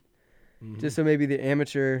going, just so maybe the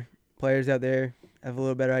amateur players out there have a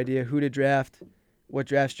little better idea who to draft, what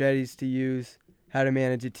draft strategies to use, how to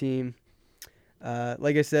manage a team.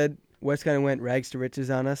 Like I said, Wes kind of went rags to riches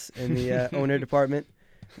on us in the owner department.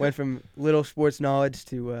 Went from little sports knowledge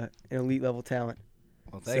to an elite level talent.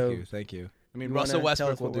 Well, So- thank you. I mean, You Russell wanna tell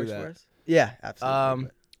Westbrook us will what do works for that. us? Yeah,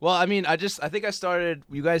 absolutely. Well, I mean, I think I started.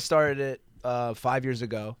 You guys started it 5 years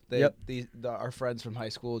ago. Yep. Our friends from high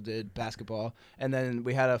school did basketball, and then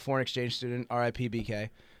we had a foreign exchange student, R.I.P. BK,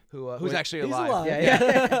 who's Wait, actually he's alive. alive.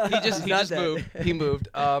 Yeah. he just Not dead. moved. He moved.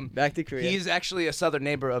 Back to Korea. He's actually a southern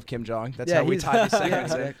neighbor of Kim Jong. That's yeah, how we he's- tie these yeah,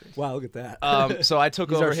 segments in. exactly. Wow, look at that. So I took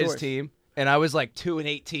He's our over his source. team, and I was like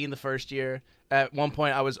 2-18 the first year. At one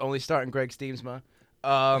point, I was only starting Greg Steemsma.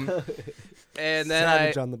 And then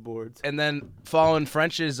Savage on the boards. and then following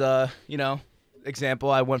French's, example,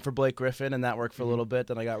 I went for Blake Griffin, and that worked for a little bit.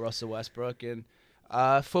 Then I got Russell Westbrook, and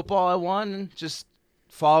football I won. And just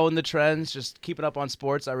following the trends, just keeping up on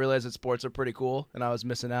sports. I realized that sports are pretty cool, and I was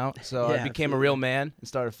missing out. So I Yeah, became absolutely. a real man and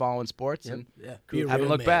started following sports, Yep. and Yeah. haven't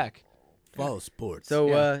looked back. Follow sports. So,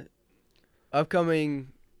 Yeah.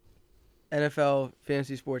 Upcoming NFL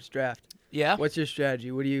fantasy sports draft. Yeah. What's your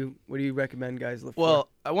strategy? What do you recommend guys look for? Well,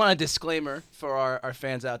 I want a disclaimer for our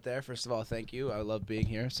fans out there. First of all, thank you. I love being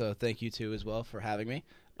here, so thank you too as well for having me.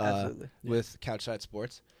 Absolutely. With CouchSide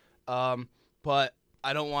Sports. But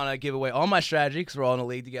I don't want to give away all my strategy because we're all in a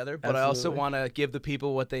league together. But I also Absolutely. want to give the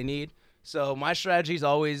people what they need. So my strategy is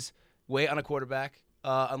always wait on a quarterback.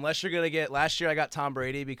 Unless you're gonna get. Last year I got Tom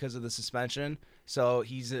Brady because of the suspension. So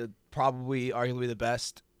he's probably arguably the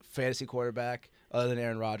best fantasy quarterback other than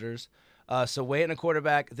Aaron Rodgers. So wait on a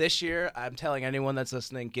quarterback. This year, I'm telling anyone that's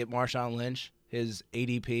listening, get Marshawn Lynch. His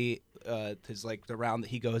ADP, the round that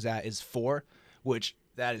he goes at is 4, which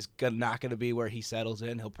that is not going to be where he settles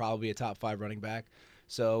in. He'll probably be a top 5 running back.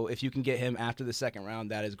 So if you can get him after the second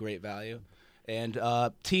round, that is great value. And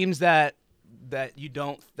teams that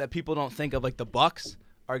people don't think of, like the Bucks,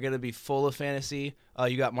 are going to be full of fantasy.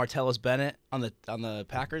 You got Martellus Bennett on the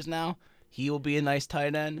Packers now. He will be a nice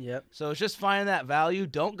tight end. Yep. So it's just finding that value.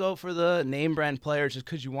 Don't go for the name brand players just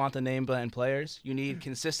because you want the name brand players. You need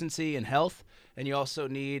consistency and health, and you also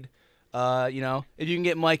need, if you can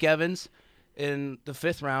get Mike Evans in the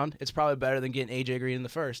 5th round, it's probably better than getting AJ Green in the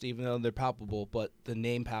 1st, even though they're palpable. But the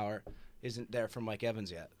name power isn't there for Mike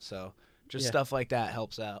Evans yet. So just stuff like that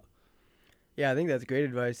helps out. Yeah, I think that's great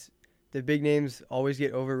advice. The big names always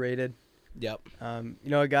get overrated. Yep.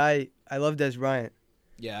 A guy I love Des Bryant.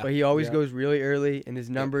 Yeah. But he always Yeah. goes really early, and his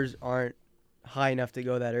numbers aren't high enough to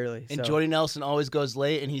go that early. And so. Jordy Nelson always goes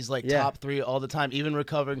late, and he's like top 3 all the time, even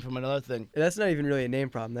recovering from another thing. That's not even really a name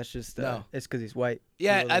problem. That's just No. it's because he's white.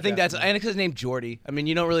 Yeah, I think that's, and because his name Jordy. I mean,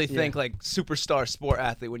 you don't really think Yeah. like superstar sport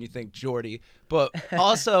athlete when you think Jordy, but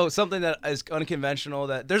also something that is unconventional.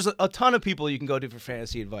 That there's a ton of people you can go to for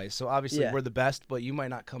fantasy advice. So obviously we're the best, but you might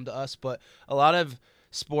not come to us. But a lot of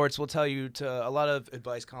sports will tell you to. A lot of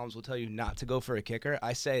advice columns will tell you not to go for a kicker.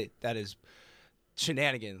 I say that is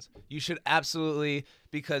shenanigans. You should absolutely,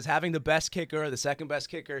 because having the best kicker, the second best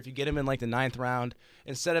kicker, if you get him in like the 9th round,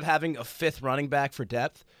 instead of having a 5th running back for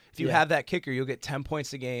depth, if you have that kicker, you'll get 10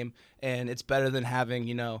 points a game, and it's better than having,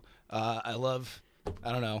 I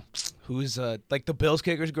don't know, who's, like the Bills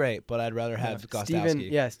kicker's great, but I'd rather have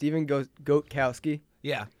Gostowski. Steven Goatkowski.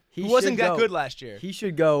 Yeah. He wasn't that go- good last year. He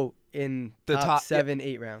should go in The top 7,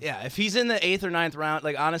 8 rounds. Yeah, if he's in the 8th or 9th round,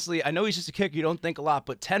 like honestly, I know he's just a kicker, you don't think a lot,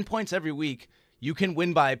 but 10 points every week, you can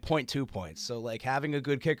win by 0.2 points. So, like, having a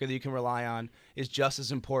good kicker that you can rely on is just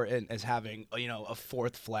as important as having, a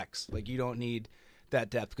 4th flex. Like, you don't need that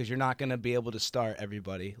depth because you're not going to be able to start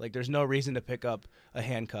everybody. Like, there's no reason to pick up a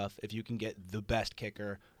handcuff if you can get the best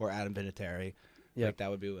kicker or Adam Vinatieri. Yep. Like, that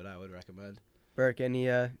would be what I would recommend. Burke, any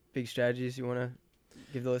big strategies you want to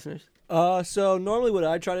give the listeners? So normally what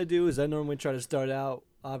I try to do is I normally try to start out,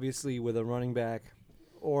 obviously, with a running back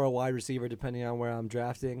or a wide receiver, depending on where I'm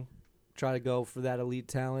drafting. Try to go for that elite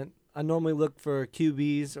talent. I normally look for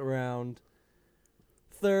QBs around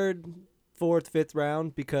 3rd, 4th, 5th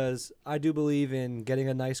round because I do believe in getting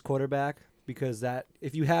a nice quarterback because that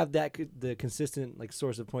if you have the consistent like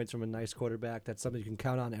source of points from a nice quarterback, that's something you can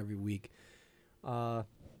count on every week.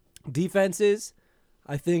 Defenses,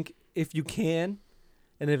 I think if you can,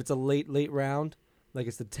 and if it's a late round, like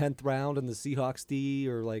it's the 10th round and the Seahawks D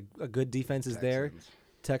or like a good defense is there.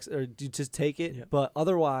 Or you just take it, but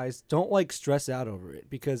otherwise don't like stress out over it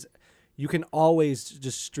because you can always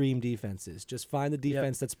just stream defenses. Just find the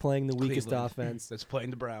defense that's playing the weakest Cleveland. Offense. That's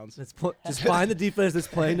playing the Browns. Just find the defense that's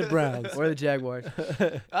playing the Browns or the Jaguars.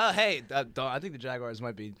 Hey, I think the Jaguars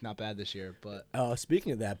might be not bad this year, but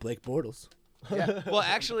speaking of that, Blake Bortles. Yeah. Well,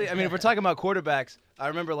 actually, I mean, if we're talking about quarterbacks, I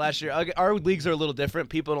remember last year, our leagues are a little different.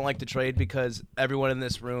 People don't like to trade because everyone in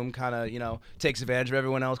this room kind of, takes advantage of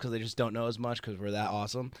everyone else because they just don't know as much because we're that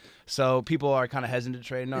awesome. So people are kind of hesitant to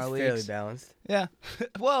trade in our leagues. Fairly balanced. Yeah.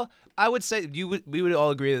 Well, I would say we would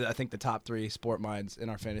all agree that I think the top 3 sport minds in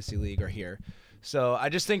our fantasy league are here. So I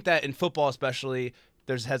just think that in football especially,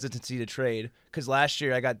 there's hesitancy to trade because last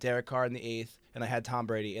year I got Derek Carr in the 8th. And I had Tom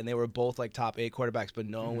Brady, and they were both like top 8 quarterbacks, but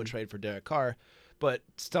no one would trade for Derek Carr. But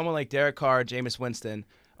someone like Derek Carr, Jameis Winston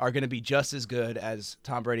are going to be just as good as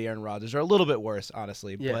Tom Brady, Aaron Rodgers, or a little bit worse,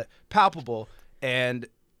 honestly, but palpable. And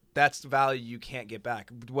that's the value you can't get back.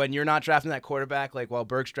 When you're not drafting that quarterback, like while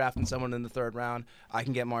Burke's drafting someone in the 3rd round, I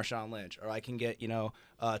can get Marshawn Lynch, or I can get,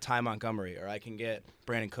 Ty Montgomery, or I can get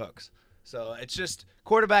Brandon Cooks. So it's just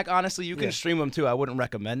quarterback, honestly, you can stream them too. I wouldn't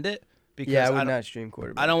recommend it. Because I would not stream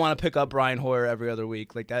quarterback. I don't want to pick up Brian Hoyer every other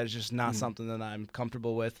week. Like, that is just not something that I'm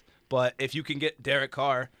comfortable with. But if you can get Derek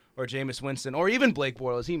Carr or Jameis Winston or even Blake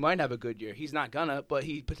Bortles, he might have a good year. He's not gonna, but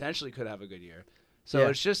he potentially could have a good year. So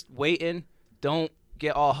it's just waiting. Don't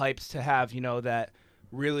get all hyped to have, that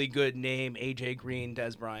really good name, A.J. Green,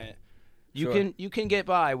 Des Bryant. You can get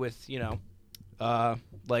by with,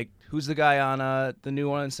 like, who's the guy on the New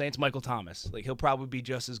Orleans Saints? Michael Thomas. Like, he'll probably be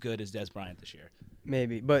just as good as Des Bryant this year.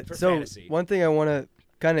 Maybe. But For so fantasy. one thing I want to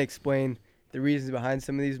kind of explain the reasons behind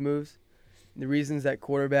some of these moves, the reasons that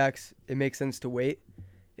quarterbacks, it makes sense to wait,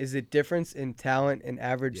 is the difference in talent and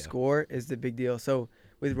average score is the big deal. So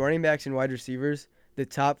with running backs and wide receivers, the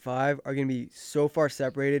top 5 are going to be so far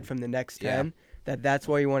separated from the next 10 that's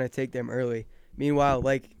why you want to take them early. Meanwhile,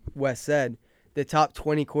 like Wes said, the top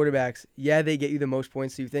 20 quarterbacks, they get you the most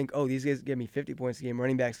points. So you think, oh, these guys give me 50 points a game.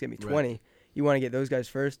 Running backs get me 20. Right. You want to get those guys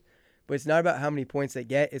first. But it's not about how many points they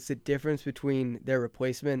get. It's the difference between their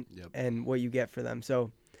replacement and what you get for them.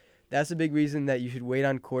 So that's a big reason that you should wait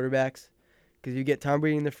on quarterbacks because you get Tom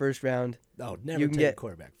Brady in the 1st round. Oh, never take a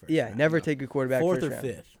quarterback first. Yeah, never take a quarterback 4th first or round.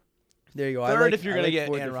 5th. There you go. 3rd if you're going to get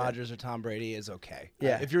Aaron Rodgers or Tom Brady is okay.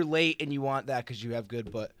 Yeah. If you're late and you want that because you have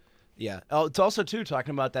good, but Oh, it's also, too,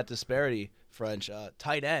 talking about that disparity, French,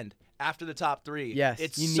 tight end. After the top 3,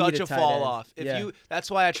 it's such a fall off. That's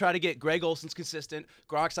why I try to get Greg Olson's consistent.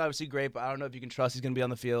 Gronk's obviously great, but I don't know if you can trust he's going to be on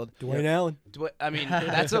the field. Dwayne Allen. I mean,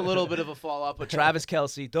 that's a little bit of a fall off. But Travis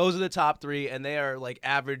Kelce, those are the top 3, and they are like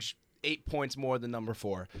average 8 points more than number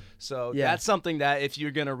 4. So that's something that if you're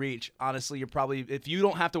going to reach, honestly, you're probably if you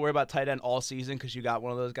don't have to worry about tight end all season because you got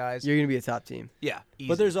one of those guys, you're going to be a top team. Yeah, easy.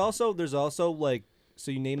 But there's also like so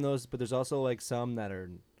you name those, but there's also like some that are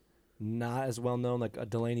not as well known, like a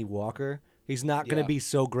Delaney Walker. He's not going to Yeah. be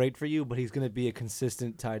so great for you, but he's going to be a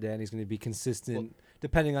consistent tight end. He's going to be consistent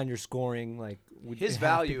depending on your scoring. Like His half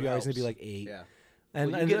value PPR, he's going to be helps. like 8. Yeah.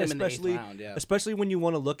 And, Well, you and get him in the 8th especially round, yeah. especially when you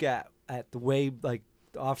want to look at the way like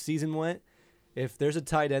the offseason went, if there's a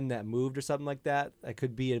tight end that moved or something like that, that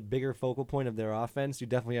could be a bigger focal point of their offense. You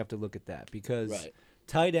definitely have to look at that because Right.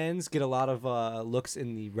 tight ends get a lot of looks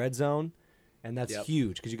in the red zone, and that's Yep.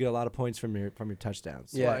 huge because you get a lot of points from your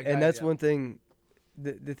touchdowns. Yeah, like, and that's yeah. one thing.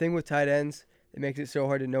 The thing with tight ends that makes it so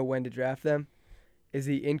hard to know when to draft them is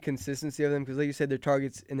the inconsistency of them. Because, like you said, they're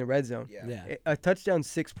targets in the red zone. Yeah. A touchdown's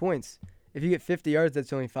 6 points. If you get 50 yards,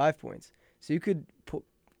 that's only 5 points. So you could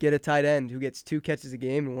get a tight end who gets 2 catches a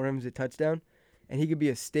game and one of them is a touchdown, and he could be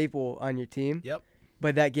a staple on your team. Yep.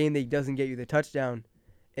 But that game that he doesn't get you the touchdown,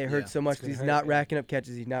 it hurts Yeah, so much it's because gonna he's not hurt, racking up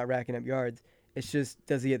catches, he's not racking up yards. It's just,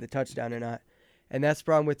 does he get the touchdown or not? And that's the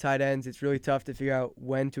problem with tight ends. It's really tough to figure out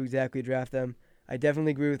when to exactly draft them. I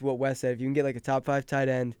definitely agree with what Wes said. If you can get like a top 5 tight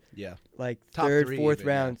end, Yeah. like Top 3rd, 3 4th even,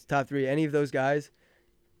 round, top 3, any of those guys,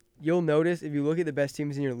 you'll notice if you look at the best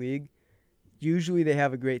teams in your league, usually they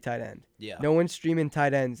have a great tight end. Yeah. No one's streaming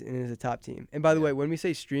tight ends and is a top team. And by the way, when we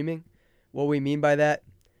say streaming, what we mean by that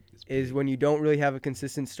is when you don't really have a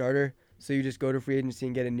consistent starter, so you just go to free agency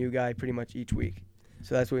and get a new guy pretty much each week.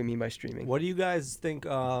 So that's what we mean by streaming. What do you guys think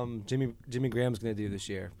Jimmy Graham's going to do this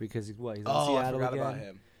year? Because he's in Oh, I Seattle forgot again. about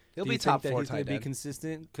him. He'll Do be you top think that 4 he's gonna tight be end.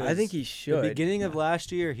 consistent? I think he The should. beginning of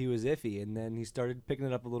last year, he was iffy, and then he started picking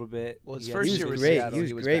it up a little bit. Well, his He first He year was with great. Seattle, He was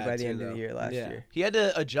he was great bad by the too, end of the though. year last Yeah. year. He had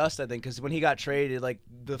to adjust, I think, because when he got traded, like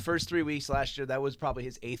the first 3 weeks last year, that was probably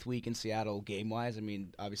his 8th week in Seattle game-wise. I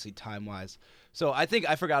mean, obviously time-wise. So I think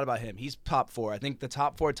I forgot about him. He's top 4. I think the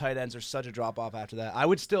top 4 tight ends are such a drop-off after that. I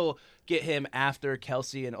would still get him after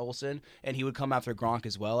Kelsey and Olsen, and he would come after Gronk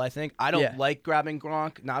as well, I think. I don't like grabbing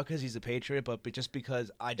Gronk, not because he's a Patriot, but just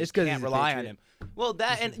because I just 'cause can't he's a rely on Patriot. him. Well,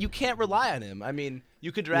 that and you can't rely on him. I mean,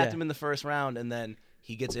 you could draft Yeah. him in the first round, and then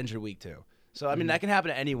he gets injured week 2. So, I mean, Mm-hmm. that can happen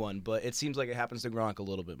to anyone, but it seems like it happens to Gronk a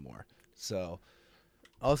little bit more. So,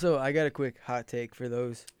 Also, I got a quick hot take for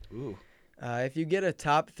those. ooh. If you get a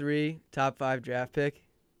top 3, top 5 draft pick,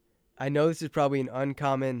 I know this is probably an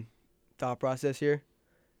uncommon thought process here.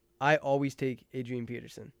 I always take Adrian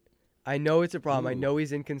Peterson. I know it's a problem. I Ooh. know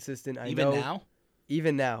he's inconsistent.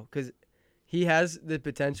 Even now? Because he has the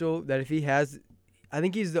potential that if he has, I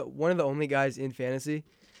think he's one of the only guys in fantasy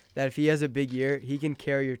that if he has a big year, he can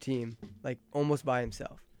carry your team like almost by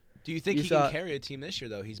himself. Do you think You he saw- can carry a team this year,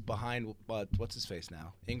 though? He's behind, what's his face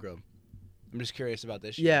now? Ingram. I'm just curious about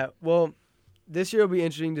this year. Yeah, well, this year will be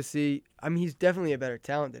interesting to see. I mean, he's definitely a better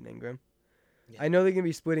talent than Ingram. Yeah. I know they're going to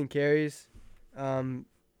be splitting carries.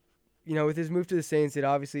 With his move to the Saints, it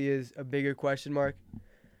obviously is a bigger question mark.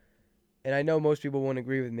 And I know most people won't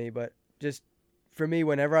agree with me, but just for me,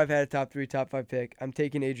 whenever I've had a top 3, top 5 pick, I'm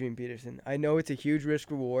taking Adrian Peterson. I know it's a huge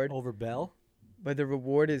risk reward, over Bell. but the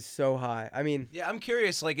reward is so high. I mean, Yeah, I'm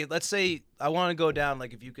curious. Like, let's say I want to go down,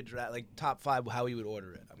 like, if you could draft, like, top 5, how you would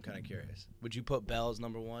order it. I'm kind of curious. Would you put Bell as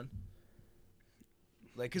number 1?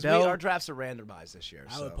 Like, because Bell- our drafts are randomized this year.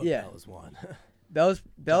 I so. would put Yeah. Bell as 1. Bell's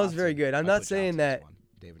Johnson. very good. I'm I'd not put saying Johnson as that 1.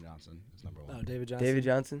 David Johnson is number 1. Oh, David Johnson. David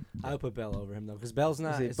Johnson. I would put Bell over him though, because Bell's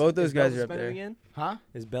not. See, is- both those is Bell guys are up suspended there. Again? Huh?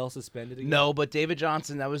 Is Bell suspended again? No, but David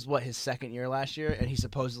Johnson, that was his second year last year, and he's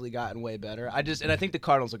supposedly gotten way better. I think the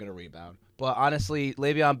Cardinals are going to rebound. But honestly,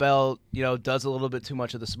 Le'Veon Bell, does a little bit too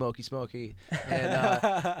much of the smoky,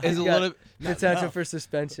 and is He's a got little potential enough. for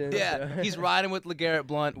suspension. yeah. so. He's riding with LeGarrette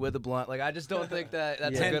Blunt with a blunt. Like, I just don't think that's Yeah.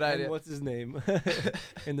 a good And idea. what's his name?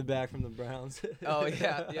 In the back from the Browns. Oh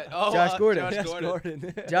yeah. Oh, Josh Gordon. Josh Josh Gordon.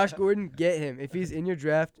 Gordon. Josh Gordon, get him. If he's in your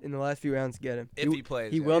draft in the last few rounds, get him. If he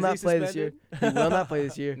plays, He yeah. will Is not he play this year. He will not play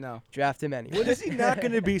this year. No. Draft him anyway. When is he not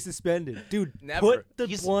going to be suspended? Dude, Never. put the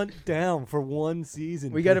He's- blunt down for one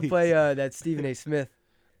season. We got to please. play that Stephen A. Smith.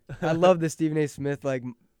 I love the Stephen A. Smith, like,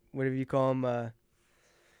 whatever you call him,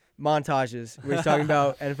 montages where he's talking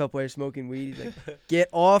about NFL players smoking weed. He's like, get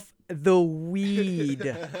off the weed.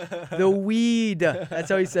 The weed. That's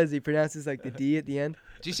how he says it. He pronounces like the D at the end.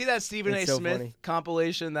 Do you see that Stephen A. It's so Smith funny.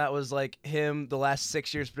 compilation that was like him the last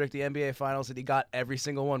 6 years predict the NBA Finals, and he got every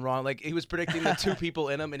single one wrong? Like, he was predicting the 2 people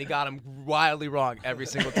in them, and he got them wildly wrong every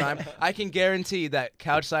single time. I can guarantee that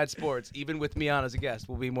CouchSide Sports, even with me on as a guest,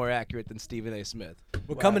 will be more accurate than Stephen A. Smith.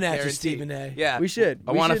 We're coming at you, Guarantee. Stephen A. Yeah, We should.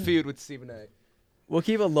 I We want to should- feud with Stephen A. We'll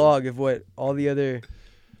keep a log of what all the other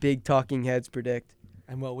big talking heads predict,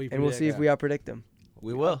 And what we and we'll see if we outpredict them.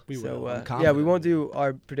 We will. We So, will. I'm yeah, confident. we won't do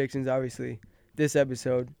our predictions, obviously, this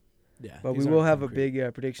episode. Yeah, But these we will aren't have a concrete.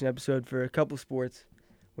 big prediction episode for a couple sports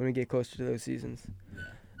when we get closer to those seasons.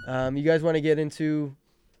 You guys want to get into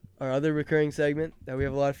our other recurring segment that we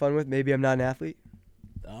have a lot of fun with? Maybe I'm not an athlete.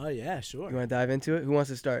 Oh, yeah, sure. You want to dive into it? Who wants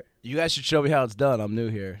to start? You guys should show me how it's done. I'm new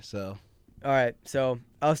here, so. All right, so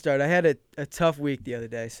I'll start. I had a tough week the other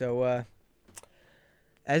day. So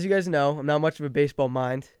as you guys know, I'm not much of a baseball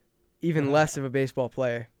mind, even less of a baseball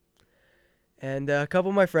player. And a couple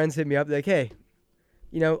of my friends hit me up. They're like, hey,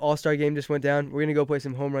 All-Star game just went down. We're going to go play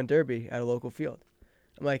some home run derby at a local field.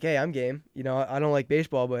 I'm like, hey, I'm game. I don't like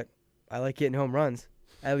baseball, but I like hitting home runs.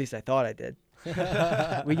 At least I thought I did.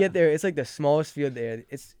 We get there. It's like the smallest field there.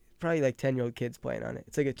 It's probably like 10-year-old kids playing on it.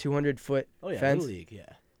 It's like a 200-foot fence. Little league,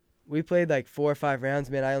 yeah. We played like 4 or 5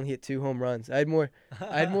 rounds. Man, I only hit 2 home runs. I had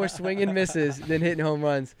more swing and misses than hitting home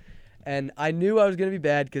runs. And I knew I was going to be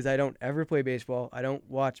bad because I don't ever play baseball. I don't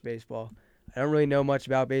watch baseball. I don't really know much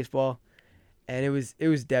about baseball. And it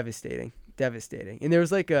was devastating. And there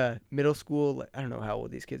was like a middle school, I don't know how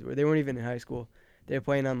old these kids were. They weren't even in high school. They were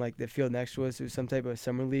playing on like the field next to us. It was some type of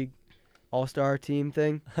summer league all-star team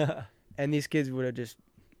thing. And these kids would have just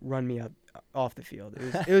run me up off the field.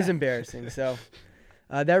 It was embarrassing. So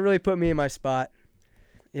that really put me in my spot.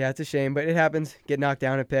 Yeah, it's a shame, but it happens. Get knocked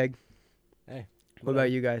down a peg. Hey. What about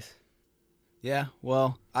you guys? Yeah,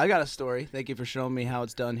 well, I got a story. Thank you for showing me how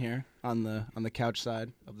it's done here on the couch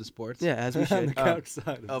side of the sports. Yeah, as we On the should. couch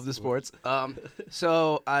side Of the sports.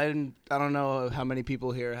 So I don't know how many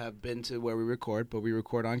people here have been to where we record, but we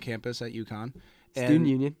record on campus at UConn. Student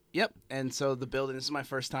Union. Yep. And so the building, this is my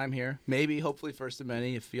first time here. Maybe, hopefully first of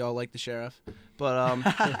many if y'all like the sheriff. But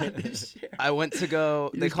I went to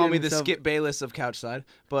go, they call me the Skip Bayless of Couchside.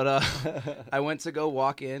 But I went to go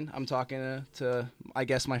walk in. I'm talking to I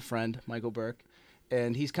guess, my friend, Michael Burke.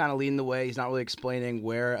 And he's kind of leading the way. He's not really explaining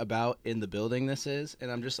where about in the building this is. And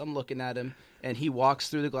I'm looking at him. And he walks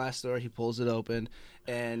through the glass door. He pulls it open.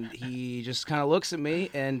 And he just kind of looks at me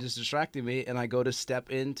and is distracting me. And I go to step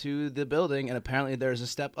into the building. And apparently there's a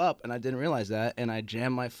step up. And I didn't realize that. And I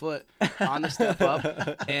jammed my foot on the step up.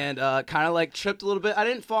 And kind of like tripped a little bit. I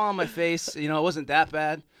didn't fall on my face. It wasn't that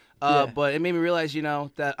bad. But it made me realize,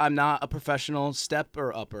 that I'm not a professional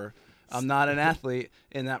stepper upper. I'm not an athlete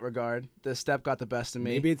in that regard. The step got the best of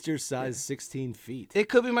me. Maybe it's your size 16 feet. It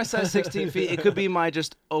could be my size 16 feet. It could be my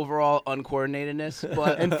just overall uncoordinatedness.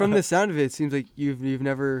 But And from the sound of it seems like you've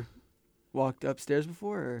never walked upstairs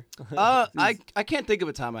before? Or? I can't think of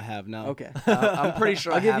a time I have, no. Okay. I'm pretty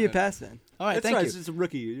sure I'll I give you a haven't. pass then. All right, That's thank right. you. It's just a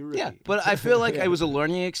rookie. You're a rookie. Yeah, but I feel like it was a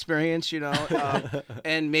learning experience,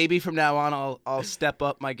 and maybe from now on I'll step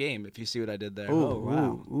up my game if you see what I did there. Ooh,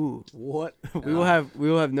 wow. Ooh. What? We will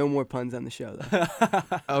have no more puns on the show though.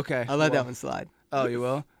 Okay. I'll let that one slide. Oh, you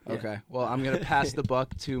will? Yeah. Okay. Well, I'm gonna pass the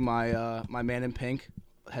buck to my my man in pink,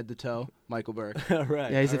 head to toe, Michael Burke. All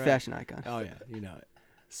right. Yeah, he's all a right. fashion icon. Oh yeah, you know it.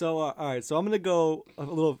 So all right, so I'm gonna go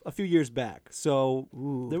a few years back. So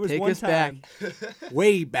Ooh, there was take one us time,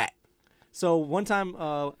 way back. So one time,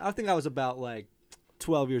 I think I was about like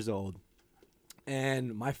 12 years old,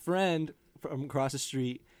 and my friend from across the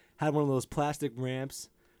street had one of those plastic ramps,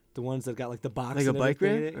 the ones that got like the box, Like a and bike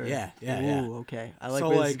everything ramp? in it. Or- Yeah. Ooh, okay. I like so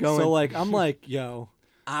where like, this is going. so like, I'm like, yo,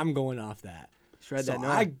 I'm going off that. Shred So that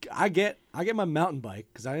note. I get my mountain bike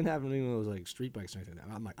because I didn't have any of those like street bikes or anything.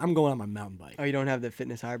 I'm like, I'm going on my mountain bike. Oh, you don't have the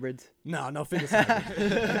fitness hybrids? No fitness.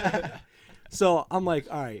 hybrid. So I'm like,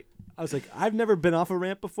 all right. I was like, I've never been off a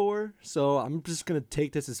ramp before, so I'm just gonna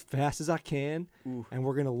take this as fast as I can, Ooh. and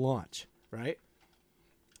we're gonna launch, right?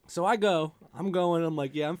 So I'm going. I'm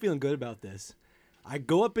like, yeah, I'm feeling good about this. I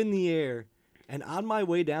go up in the air, and on my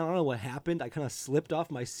way down, I don't know what happened. I kind of slipped off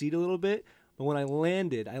my seat a little bit, but when I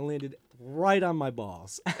landed right on my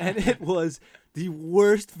balls, and it was the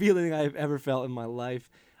worst feeling I've ever felt in my life.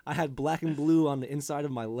 I had black and blue on the inside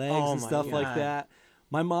of my legs Oh and my stuff like God. that.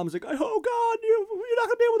 My mom's like, oh, God, you're not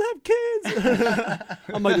going to be able to have kids.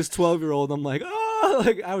 I'm like this 12-year-old. I'm like, oh,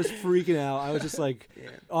 like I was freaking out. I was just like,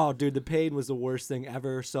 oh, dude, the pain was the worst thing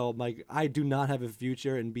ever. So, like, I do not have a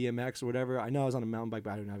future in BMX or whatever. I know I was on a mountain bike, but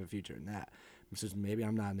I don't have a future in that. It's just maybe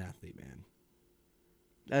I'm not an athlete, man.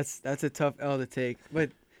 That's a tough L to take.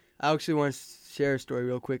 But I actually want to share a story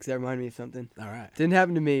real quick because that reminded me of something. All right. Didn't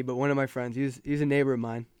happen to me, but one of my friends, he's a neighbor of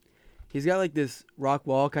mine. He's got like this rock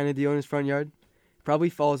wall kind of deal in his front yard. Probably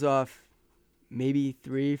falls off maybe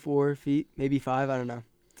 3-4 feet, maybe 5, I don't know.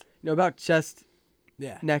 About chest,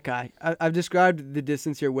 Yeah. neck high. I've described the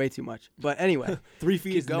distance here way too much. But anyway. 3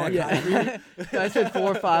 feet is going. neck high. I said 4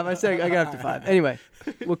 or 5. I said I got up to 5. Anyway,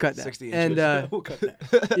 we'll cut that. 60 and inches. We'll cut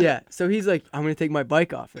that. yeah, so he's like, I'm going to take my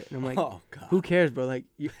bike off it. And I'm like, Oh, God. who cares, bro? Like,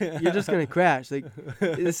 you're just going to crash. Like,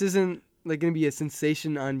 this isn't like going to be a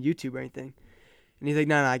sensation on YouTube or anything. And he's like,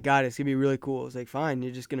 no, I got it. It's going to be really cool. It's like, fine,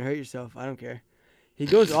 you're just going to hurt yourself. I don't care. He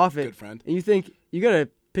goes off it. Good friend. And you think, you got to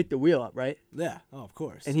pick the wheel up, right? Yeah. Oh, of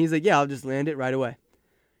course. And he's like, yeah, I'll just land it right away.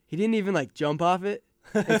 He didn't even, like, jump off it.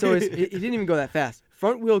 And so he didn't even go that fast.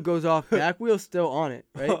 Front wheel goes off, back wheel's still on it,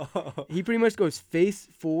 right? He pretty much goes face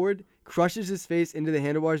forward, crushes his face into the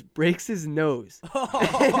handlebars, breaks his nose.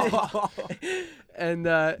 And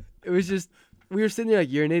it was just, we were sitting there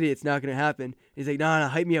like, you're an idiot, it's not going to happen. He's like, no,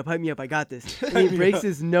 hype me up, I got this. And he breaks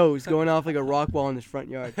his nose going off like a rock ball in his front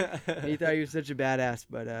yard. And he thought he was such a badass,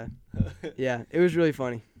 but yeah, it was really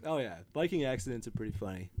funny. Oh, yeah. Biking accidents are pretty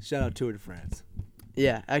funny. Shout out Tour de France.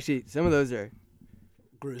 Yeah, actually, some of those are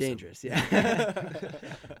Gruesome. dangerous, yeah.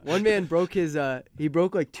 One man broke he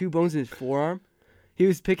broke like 2 bones in his forearm. He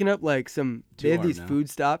was picking up like they have these food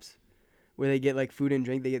stops where they get like food and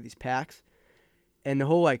drink. They get these packs. And the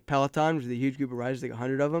whole like peloton, which is a huge group of riders, like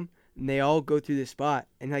 100 of them, and they all go through this spot.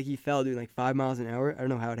 And like he fell doing like 5 miles an hour. I don't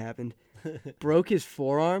know how it happened. Broke his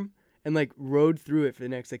forearm and like rode through it for the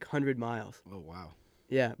next like 100 miles. Oh, wow.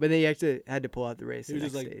 Yeah, but they actually had to pull out the race. He was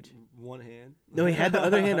just next like stage. one hand. No, he had the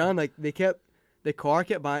other hand on. Like the car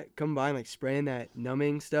kept coming by and like spraying that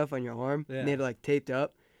numbing stuff on your arm. Yeah. And they had it like taped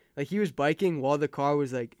up. Like he was biking while the car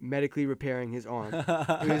was like medically repairing his arm.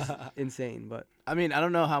 It was insane. But I mean, I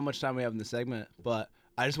don't know how much time we have in the segment, but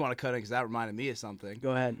I just want to cut it because that reminded me of something.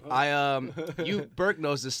 go ahead. Burke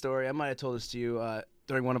knows this story. I might have told this to you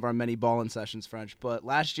during one of our many ballin' sessions, French. But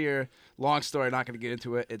last year, long story, not going to get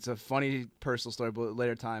into it. It's a funny personal story, but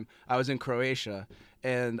later time. I was in Croatia,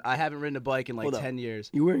 and I haven't ridden a bike in like 10 years.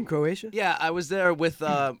 You were in Croatia? Yeah, I was there with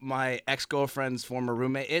my ex-girlfriend's former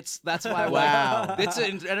roommate. That's why. Wow. It's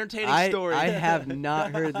an entertaining story. I have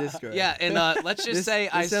not heard this story. Yeah, and let's just say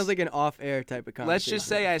this sounds like an off-air type of conversation. Let's just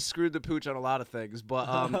say I screwed the pooch on a lot of things,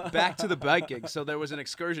 but back to the biking. So there was an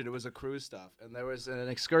excursion. It was a cruise stuff, and there was an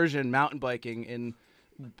excursion mountain biking in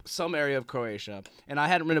some area of Croatia, and I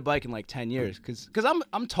hadn't ridden a bike in like 10 years because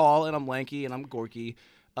I'm tall and I'm lanky and I'm gorky,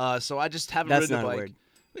 so I just haven't ridden a bike.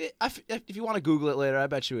 If you want to Google it later, I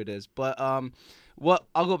bet you it is. But I'll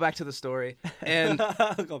go back to the story, and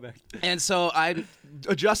I'll go back. And so I'm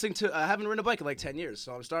adjusting to. I haven't ridden a bike in like 10 years,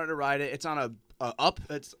 so I'm starting to ride it. It's on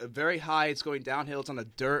it's very high. It's going downhill. It's on a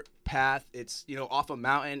dirt path. It's off a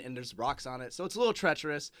mountain, and there's rocks on it, so it's a little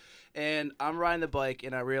treacherous. And I'm riding the bike,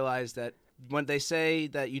 and I realized that when they say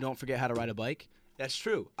that you don't forget how to ride a bike, that's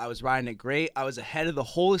true. I was riding it great. I was ahead of the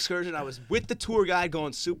whole excursion. I was with the tour guide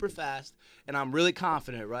going super fast, and I'm really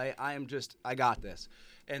confident, right? I got this.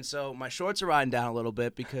 And so my shorts are riding down a little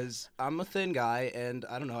bit because I'm a thin guy, and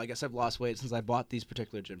I don't know, I guess I've lost weight since I bought these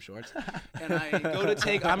particular gym shorts. And I go to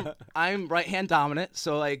take, I'm right-hand dominant,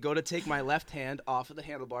 so I go to take my left hand off of the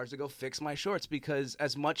handlebars to go fix my shorts because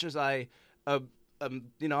as much as I don't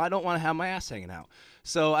want to have my ass hanging out.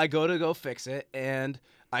 So I go fix it, and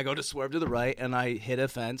I go to swerve to the right, and I hit a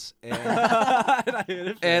fence,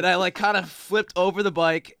 and, and I like kind of flipped over the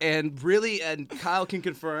bike, and Kyle can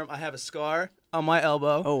confirm, I have a scar on my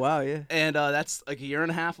elbow. Oh, wow, yeah. And that's like a year and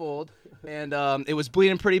a half old, and it was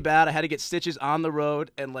bleeding pretty bad. I had to get stitches on the road,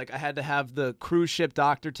 and like I had to have the cruise ship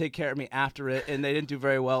doctor take care of me after it, and they didn't do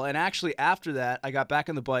very well. And actually after that, I got back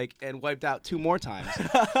on the bike and wiped out 2 more times.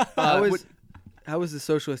 How was the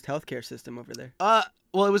socialist healthcare system over there?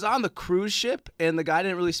 Well, it was on the cruise ship, and the guy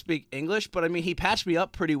didn't really speak English, but I mean, he patched me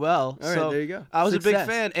up pretty well. All right, there you go. I was Success. a big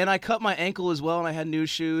fan, and I cut my ankle as well, and I had new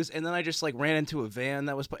shoes, and then I just like ran into a van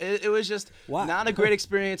that was. It was just not a great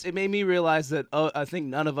experience. It made me realize that I think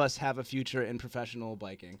none of us have a future in professional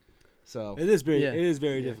biking. So it is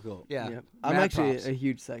very difficult. Yeah, I'm actually a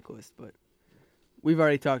huge cyclist, but we've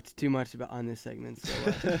already talked too much about on this segment, so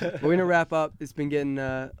we're gonna wrap up. It's been getting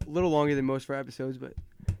a little longer than most of our episodes, but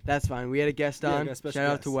that's fine. We had a guest on. Shout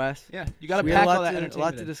out to Wes. Yeah, you got to pack all that entertainment. A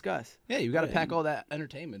lot to discuss. Yeah, you got to pack all that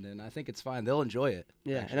entertainment in. I think it's fine. They'll enjoy it.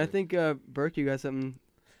 Yeah, actually. and I think Burke, you got something.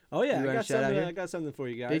 Oh yeah, I got something for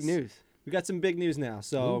you guys. Big news. We got some big news now.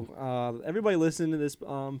 So everybody listening to this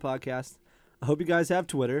podcast, I hope you guys have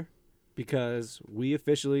Twitter because we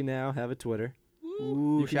officially now have a Twitter.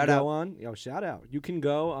 Ooh, shout out. You can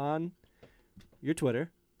go on your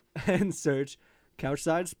Twitter and search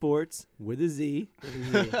CouchSide Sports with a Z,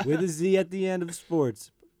 with a Z at the end of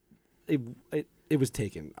sports. It was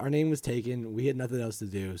taken. Our name was taken. We had nothing else to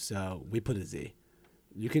do, so we put a Z.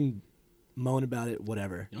 You can moan about it,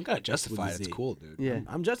 whatever. You don't gotta justify it. It's cool, dude. Yeah,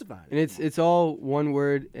 I'm justifying it. And it's all one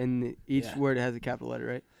word, and each word has a capital letter,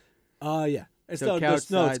 right? Yeah. It's so it's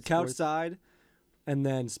CouchSide CouchSide, and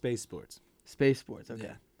then Space Sports. Space Sports. Okay.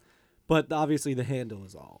 Yeah. But obviously the handle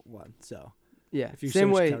is all one. So yeah, if you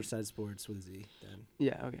same search way. CouchSide Sports with a Z, then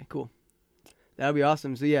Yeah. Okay. Cool. That'll be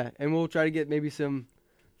awesome. So yeah, and we'll try to get maybe some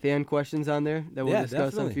fan questions on there that we'll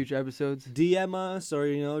discuss on future episodes. DM us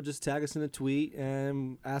or just tag us in a tweet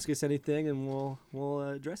and ask us anything, and we'll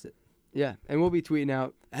address it. Yeah, and we'll be tweeting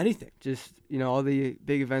out anything. Just all the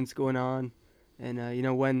big events going on, and you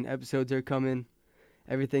know when episodes are coming,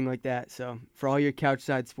 everything like that. So for all your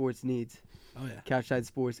CouchSide sports needs, Oh yeah. CouchSide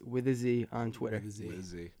Sports with a Z on Twitter. With a Z. With a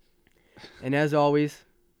Z. And as always,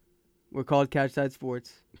 we're called CouchSide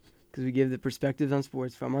Sports because we give the perspectives on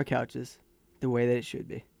sports from our couches the way that it should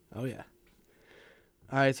be. Oh yeah.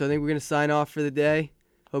 All right, so I think we're going to sign off for the day.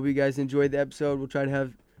 Hope you guys enjoyed the episode. We'll try to have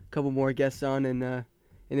a couple more guests on in the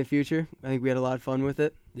future. I think we had a lot of fun with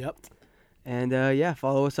it. Yep. And, yeah,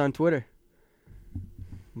 follow us on Twitter.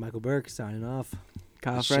 Michael Burke signing off.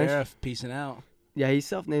 Kyle The French. Sheriff, peacing out. Yeah, he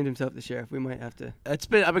self-named himself the Sheriff. We might have to. I've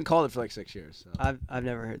been called it for like 6 years. So. I've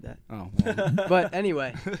never heard that. Oh. Well. But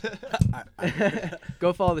anyway,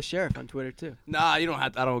 go follow the Sheriff on Twitter, too. Nah, you don't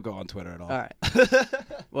have to. I don't go on Twitter at all. All right.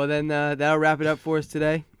 Well, then that'll wrap it up for us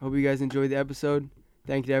today. Hope you guys enjoyed the episode.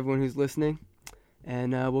 Thank you to everyone who's listening.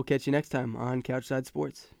 And we'll catch you next time on CouchSide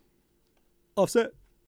Sports. Offset.